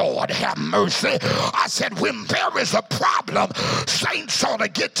 Lord, have mercy. I said, when there is a problem, saints ought to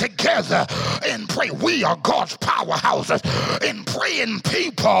get together and pray. We are God's powerhouses, and praying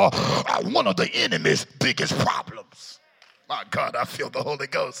people are one of the enemy's biggest problems. My God, I feel the Holy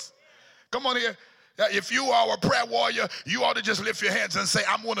Ghost. Come on here. If you are a prayer warrior, you ought to just lift your hands and say,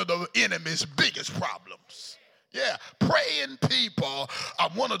 I'm one of the enemy's biggest problems. Yeah, praying people are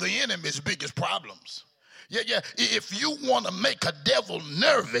one of the enemy's biggest problems. Yeah. If you want to make a devil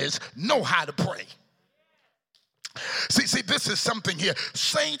nervous, know how to pray. See, this is something here.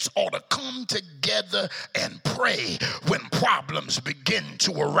 Saints ought to come together and pray when problems begin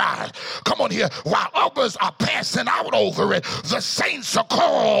to arise. Come on here. While others are passing out over it, the saints are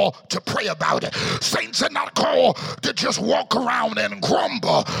called to pray about it. Saints are not called to just walk around and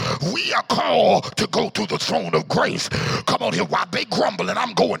grumble. We are called to go to the throne of grace. Come on here. While they grumble and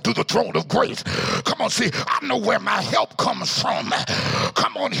I'm going to the throne of grace. Come on, see, I know where my help comes from.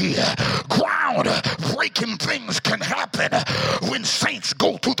 Come on here. Ground breaking things can happen when saints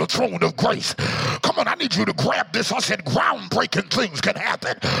go to the throne of grace. Come on, I need you to grab this. I said groundbreaking things can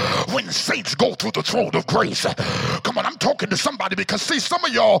happen when saints go through the throne of grace. Come on, I'm talking to somebody, because see, some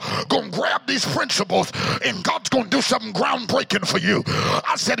of y'all gonna grab these principles and God's gonna do something groundbreaking for you.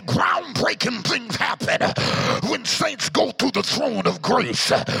 I said groundbreaking things happen when saints go through the throne of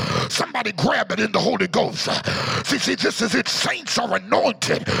grace. Somebody grab it in the Holy Ghost. See, this is it. Saints are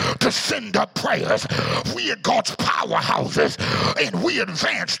anointed to send up prayers. We are God's powerhouses, and we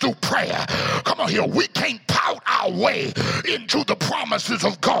advance through prayer. Come on here. We can't pout our way into the promises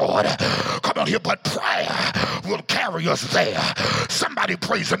of God. Come on here. But prayer will carry us there. Somebody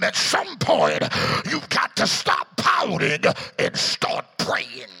praise him. At some point, you've got to stop pouting and start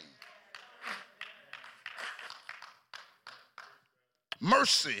praying.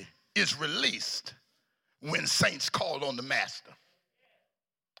 Mercy is released when saints call on the Master.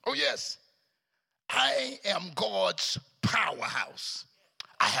 Oh, yes. I am God's powerhouse.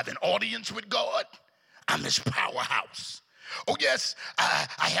 I have an audience with God. I'm his powerhouse. Oh, yes,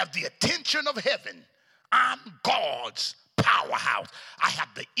 I have the attention of heaven. I'm God's powerhouse. I have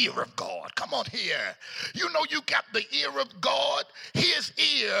the ear of God. Come on here. You know you got the ear of God. His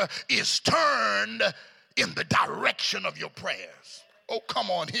ear is turned in the direction of your prayers. Oh, come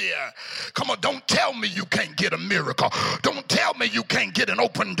on here. Come on, don't tell me you can't get a miracle. Don't tell me you can't get an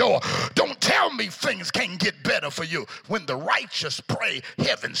open door. Don't tell me things can't get better for you. When the righteous pray,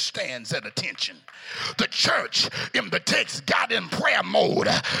 heaven stands at attention. The church in the text got in prayer mode,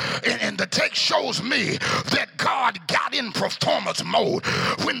 and the text shows me that God got in performance mode.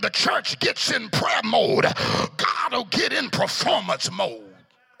 When the church gets in prayer mode, God will get in performance mode.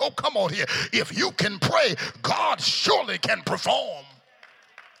 Oh, come on here. If you can pray, God surely can perform.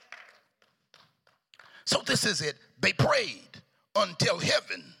 So this is it. They prayed until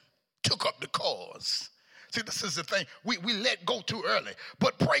heaven took up the cause. See, this is the thing. We let go too early.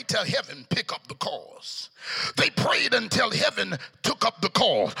 But pray till heaven pick up the cause. They prayed until heaven took up the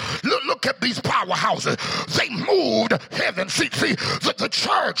cause. Look at these powerhouses. They moved heaven. See, the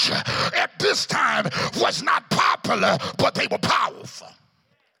church at this time was not popular, but they were powerful.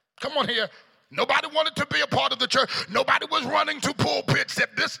 Come on here. Nobody wanted to be a part of the church. Nobody was running to pulpits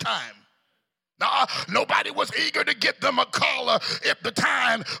at this time. Nobody was eager to get them a collar at the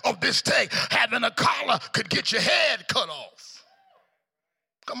time of this day. Having a collar could get your head cut off.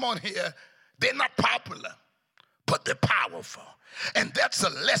 Come on here. They're not popular, but they're powerful. And that's a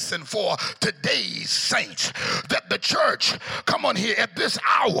lesson for today's saints, that the church, come on here, at this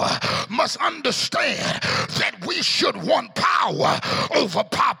hour must understand that we should want power over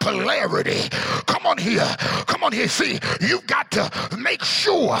popularity. Come on here. See, you've got to make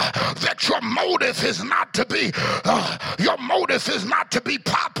sure that your motive is not to be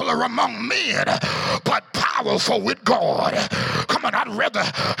popular among men, but powerful with God. Come on, I'd rather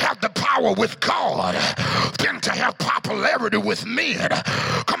have the power with God than to have popularity with men.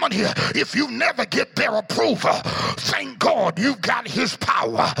 Come on here. If you never get their approval, thank God you've got his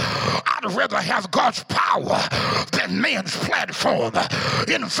power. I'd rather have God's power than man's platform.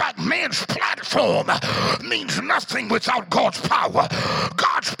 In fact, man's platform means nothing without God's power.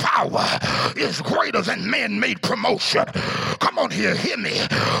 God's power is greater than man-made promotion. Come on here, hear me.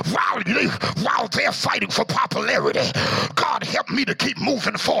 While they're fighting for popularity, God help me to keep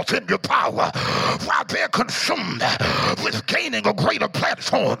moving forth in your power. While they're consumed with gaining a greater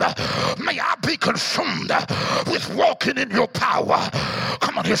platform, may I be consumed with walking in your power.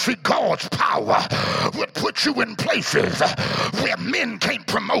 Come on here, see, God's power will put you in places where men can't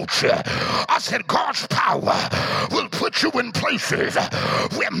promote you. I said God's power will put you in places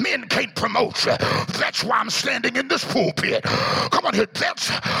where men can't promote you. That's why I'm standing in this pulpit. Come on here, that's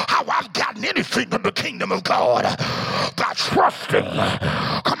how I've gotten anything in the kingdom of God, by trusting,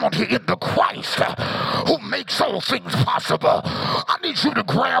 come on here, in the Christ who makes all things possible. I need you to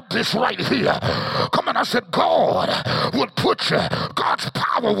grab this right here. Come on, I said God will put you, God's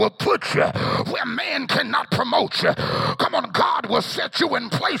power will put you where man cannot promote you. Come on, God will set you in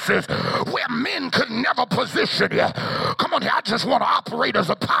places where men could never position you. Come on here, I just want to operate as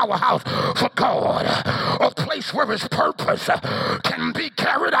a powerhouse for God, a place where his purpose can be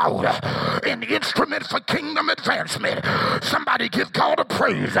carried out, an instrument for kingdom advancement. Somebody give God a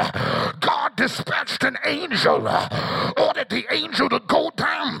praise. God dispatched an angel, ordered the angel to go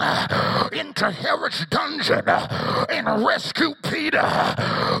down into Herod's dungeon and rescue Peter.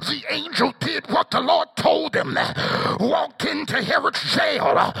 The angel did what the Lord told him, walked into Herod's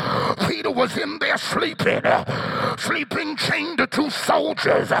jail. Peter was in there sleeping chained to 2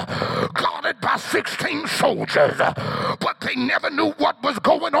 soldiers, guarded by 16 soldiers, but they never knew what was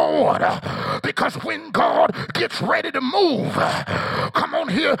going on, because when God gets ready to move, come on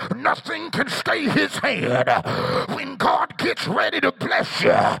here, nothing can stay his hand. When God gets ready to bless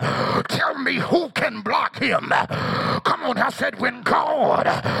you, tell me who can block him. Come on, I said when God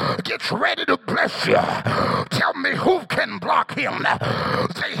gets ready to bless you, tell me who can block him.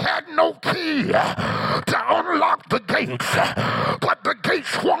 They had no key to unlock the gates, but the gate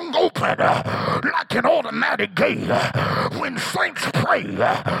swung open like an automatic gate. When saints pray,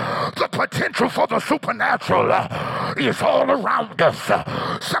 the potential for the supernatural is all around us.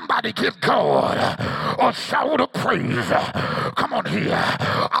 Somebody give God a shout of praise. Come on here.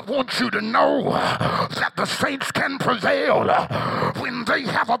 I want you to know that the saints can prevail when they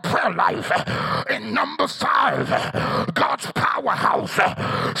have a prayer life. And number 5, God's powerhouse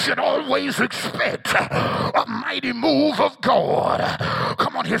should always expect a mighty move of God.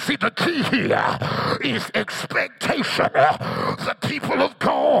 Come on here, see, the key here is expectation. The people of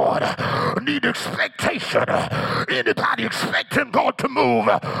God need expectation. Anybody expecting God to move?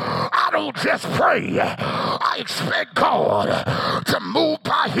 I don't just pray. I expect God to move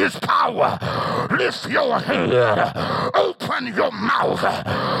by his power. Lift your head. Open your mouth.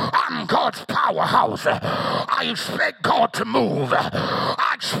 I'm God's powerhouse. I expect God to move.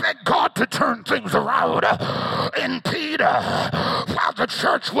 I expect God to turn things around. And Peter, while the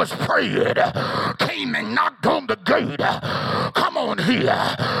church was praying, came and knocked on the gate. Come on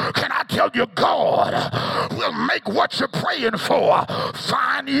here. Can I tell you, God will make what you're praying for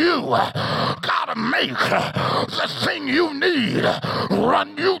find you. Gotta make the thing you need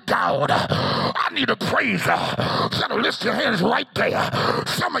run you down. I need a praise that'll lift your hands right there.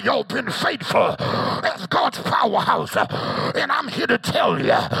 Some of y'all been faithful as God's powerhouse, and I'm here to tell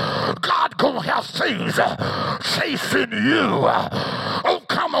you, God gonna have things chasing you. Oh,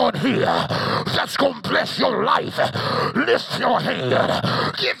 come on here. That's gonna bless your life. Lift your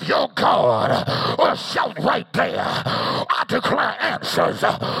hand. Give your God a shout right there. I declare answers.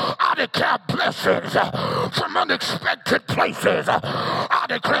 I declare blessings from unexpected places. I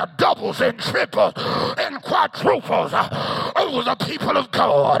declare doubles and triples and quadruples over the people of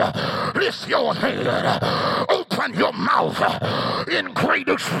God. Lift your hand. Open Open your mouth in great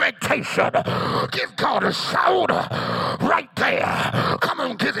expectation. Give God a shout right there. Come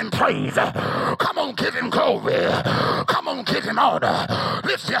on, give him praise. Come on, give him glory. Come on, give him honor.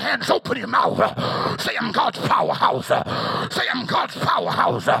 Lift your hands, open your mouth. Say, I'm God's powerhouse. Say, I'm God's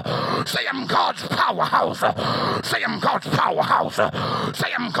powerhouse. Say, I'm God's powerhouse. Say, I'm God's powerhouse. Say,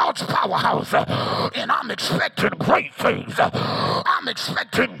 I'm God's powerhouse. And I'm expecting great things. I'm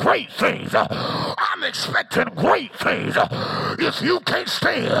expecting great things. I'm expecting great things. If you can't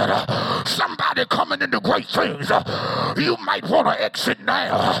stand somebody coming into great things, you might want to exit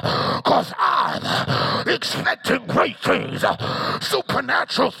now, because I'm expecting great things,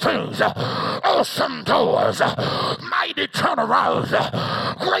 supernatural things, awesome doors, mighty turnarounds,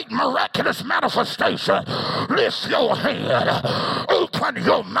 great miraculous manifestation. Lift your hand, open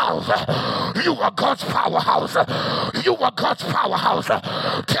your mouth. You are God's powerhouse. You are God's powerhouse.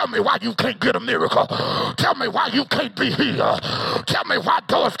 Tell me why you can't get a miracle. Tell me why you can't be healed. Tell me why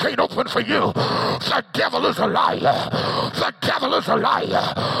doors can't open for you. The devil is a liar. The devil is a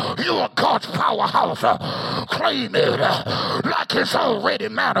liar. You are God's powerhouse. Claim it like it's already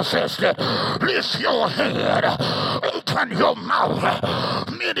manifested. Lift your head. Open your mouth.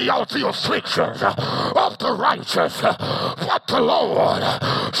 Many are the afflictions of the righteous, but the Lord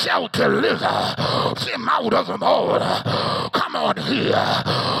shall deliver them out of them all. Come on here.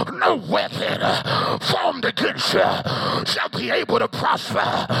 No weapon formed against you shall be able to prosper.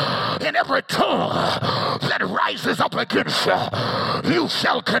 And every tongue that rises up against you, you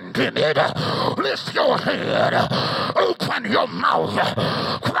shall condemn it. Lift your head. Open your mouth.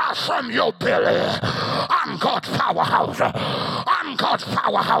 Cry from your belly. I'm God's powerhouse. I'm God's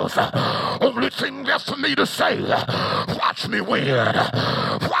powerhouse. Only thing left for me to say, watch me win.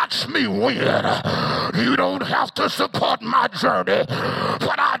 Watch me win. You don't have to support my journey,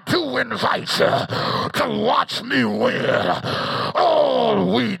 but I do invite you to watch me win.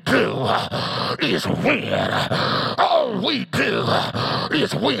 All we do is win. All we do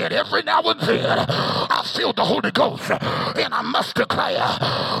is win. Every now and then I feel the Holy Ghost and I must declare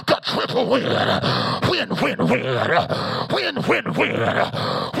the triple win. Win, win, win. Win, win, win.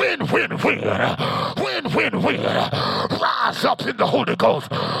 Win, win, win. Win, win, win. Rise up in the Holy Ghost.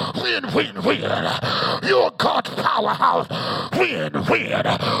 Win, win, win. You're God's powerhouse. Win, win,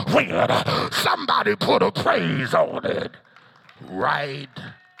 win. Somebody put a praise on it right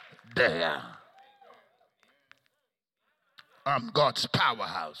there. I'm God's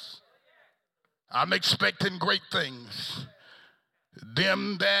powerhouse. I'm expecting great things.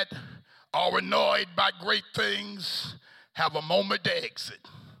 Them that are annoyed by great things have a moment to exit.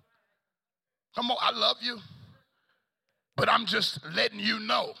 Come on, I love you, but I'm just letting you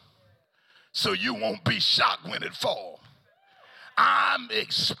know so you won't be shocked when it falls. I'm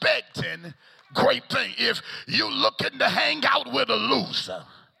expecting great things. If you looking to hang out with a loser,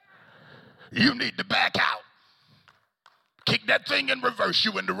 you need to back out. Kick that thing in reverse.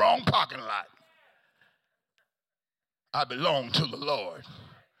 You in the wrong parking lot. I belong to the Lord.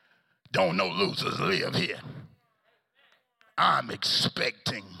 Don't no losers live here. I'm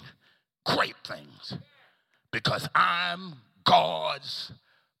expecting great things because I'm God's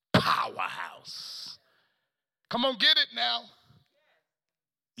powerhouse. Come on, get it now.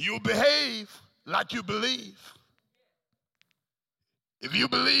 You behave like you believe. If you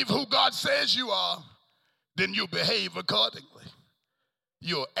believe who God says you are, then you behave accordingly.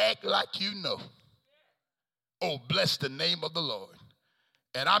 You'll act like you know. Oh, bless the name of the Lord.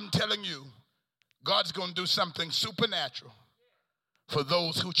 And I'm telling you, God's going to do something supernatural for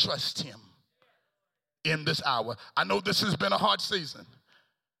those who trust him in this hour. I know this has been a hard season.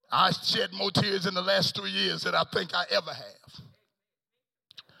 I shed more tears in the last 3 years than I think I ever have.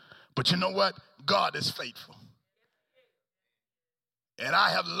 But you know what? God is faithful. And I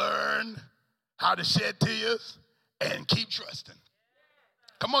have learned how to shed tears and keep trusting.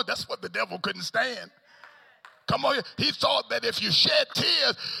 Come on, that's what the devil couldn't stand. Come on, he thought that if you shed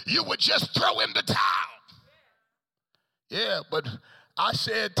tears, you would just throw in the towel. Yeah, but I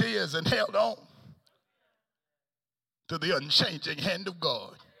shed tears and held on to the unchanging hand of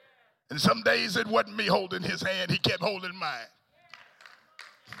God. And some days it wasn't me holding his hand, he kept holding mine.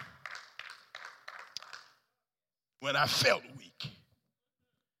 When I felt weak,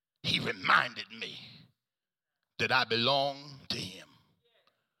 he reminded me that I belong to him.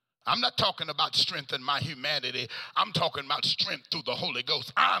 I'm not talking about strength in my humanity. I'm talking about strength through the Holy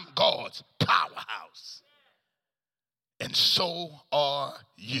Ghost. I'm God's powerhouse. And so are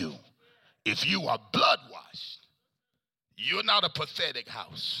you. If you are blood washed, you're not a pathetic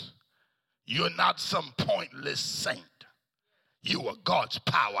house. You're not some pointless saint. You are God's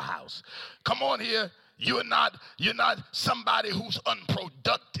powerhouse. Come on here. You're not somebody who's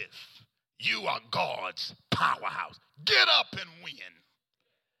unproductive. You are God's powerhouse. Get up and win.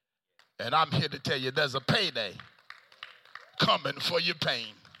 And I'm here to tell you there's a payday coming for your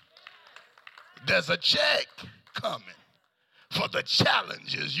pain. There's a check coming for the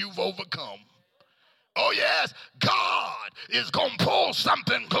challenges you've overcome. Oh yes, God is going to pull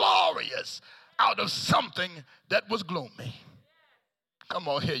something glorious out of something that was gloomy. Come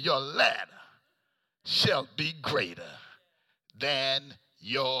on here, your ladder shall be greater than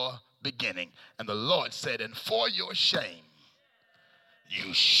your beginning. And the Lord said, and for your shame,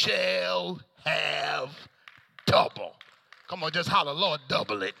 you shall have double. Come on, just holler, Lord,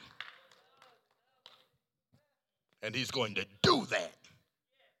 double it. And he's going to do that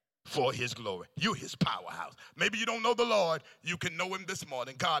for his glory. You his powerhouse. Maybe you don't know the Lord. You can know him this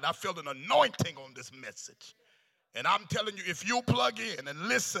morning. God, I feel an anointing on this message. And I'm telling you, if you plug in and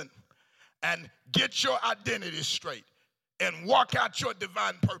listen and get your identity straight and walk out your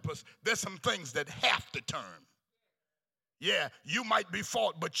divine purpose, there's some things that have to turn. Yeah, you might be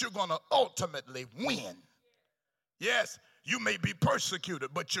fought, but you're going to ultimately win. Yes, you may be persecuted,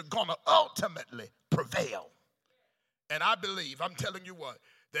 but you're going to ultimately prevail. And I believe, I'm telling you what,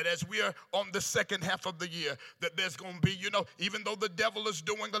 that as we are on the second half of the year, that there's going to be, even though the devil is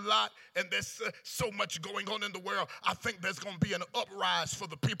doing a lot and there's so much going on in the world, I think there's going to be an uprise for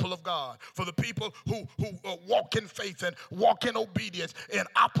the people of God, for the people who walk in faith and walk in obedience and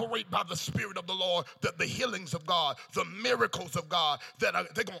operate by the Spirit of the Lord, that the healings of God, the miracles of God, they're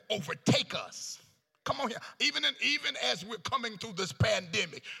going to overtake us. Come on here. Even as we're coming through this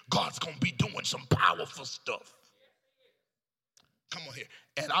pandemic, God's going to be doing some powerful stuff. Come on here.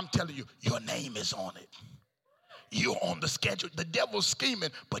 And I'm telling you, your name is on it. You're on the schedule. The devil's scheming,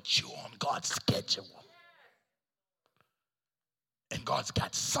 but you're on God's schedule. And God's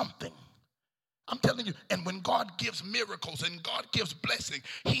got something. I'm telling you, and when God gives miracles and God gives blessing,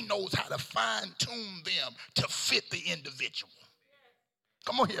 he knows how to fine-tune them to fit the individual.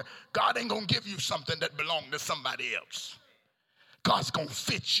 Come on here. God ain't going to give you something that belongs to somebody else. God's going to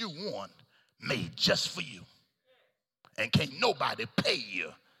fit you one made just for you. And can't nobody pay you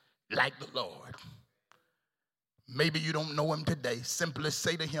like the Lord. Maybe you don't know him today. Simply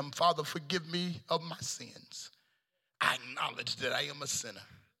say to him, Father, forgive me of my sins. I acknowledge that I am a sinner.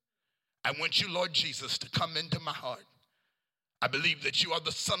 I want you, Lord Jesus, to come into my heart. I believe that you are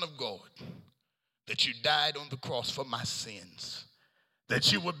the Son of God, that you died on the cross for my sins,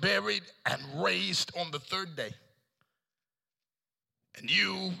 that you were buried and raised on the third day. And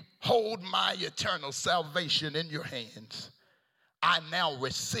you hold my eternal salvation in your hands. I now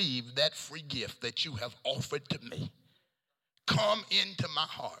receive that free gift that you have offered to me. Come into my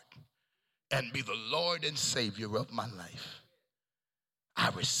heart and be the Lord and Savior of my life. I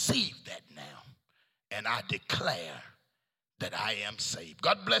receive that now, and I declare that I am saved.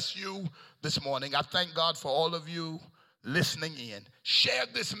 God bless you this morning. I thank God for all of you listening in. Share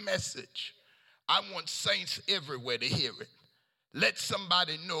this message. I want saints everywhere to hear it. Let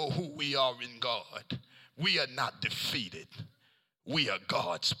somebody know who we are in God. We are not defeated. We are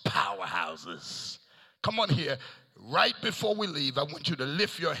God's powerhouses. Come on here. Right before we leave, I want you to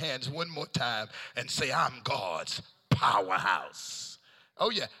lift your hands one more time and say, I'm God's powerhouse.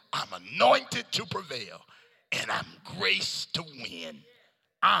 Oh yeah, I'm anointed to prevail and I'm graced to win.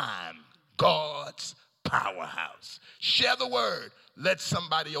 I'm God's powerhouse. Share the word. Let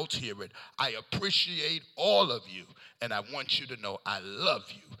somebody else hear it. I appreciate all of you, and I want you to know I love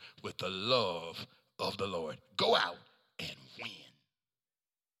you with the love of the Lord. Go out and win.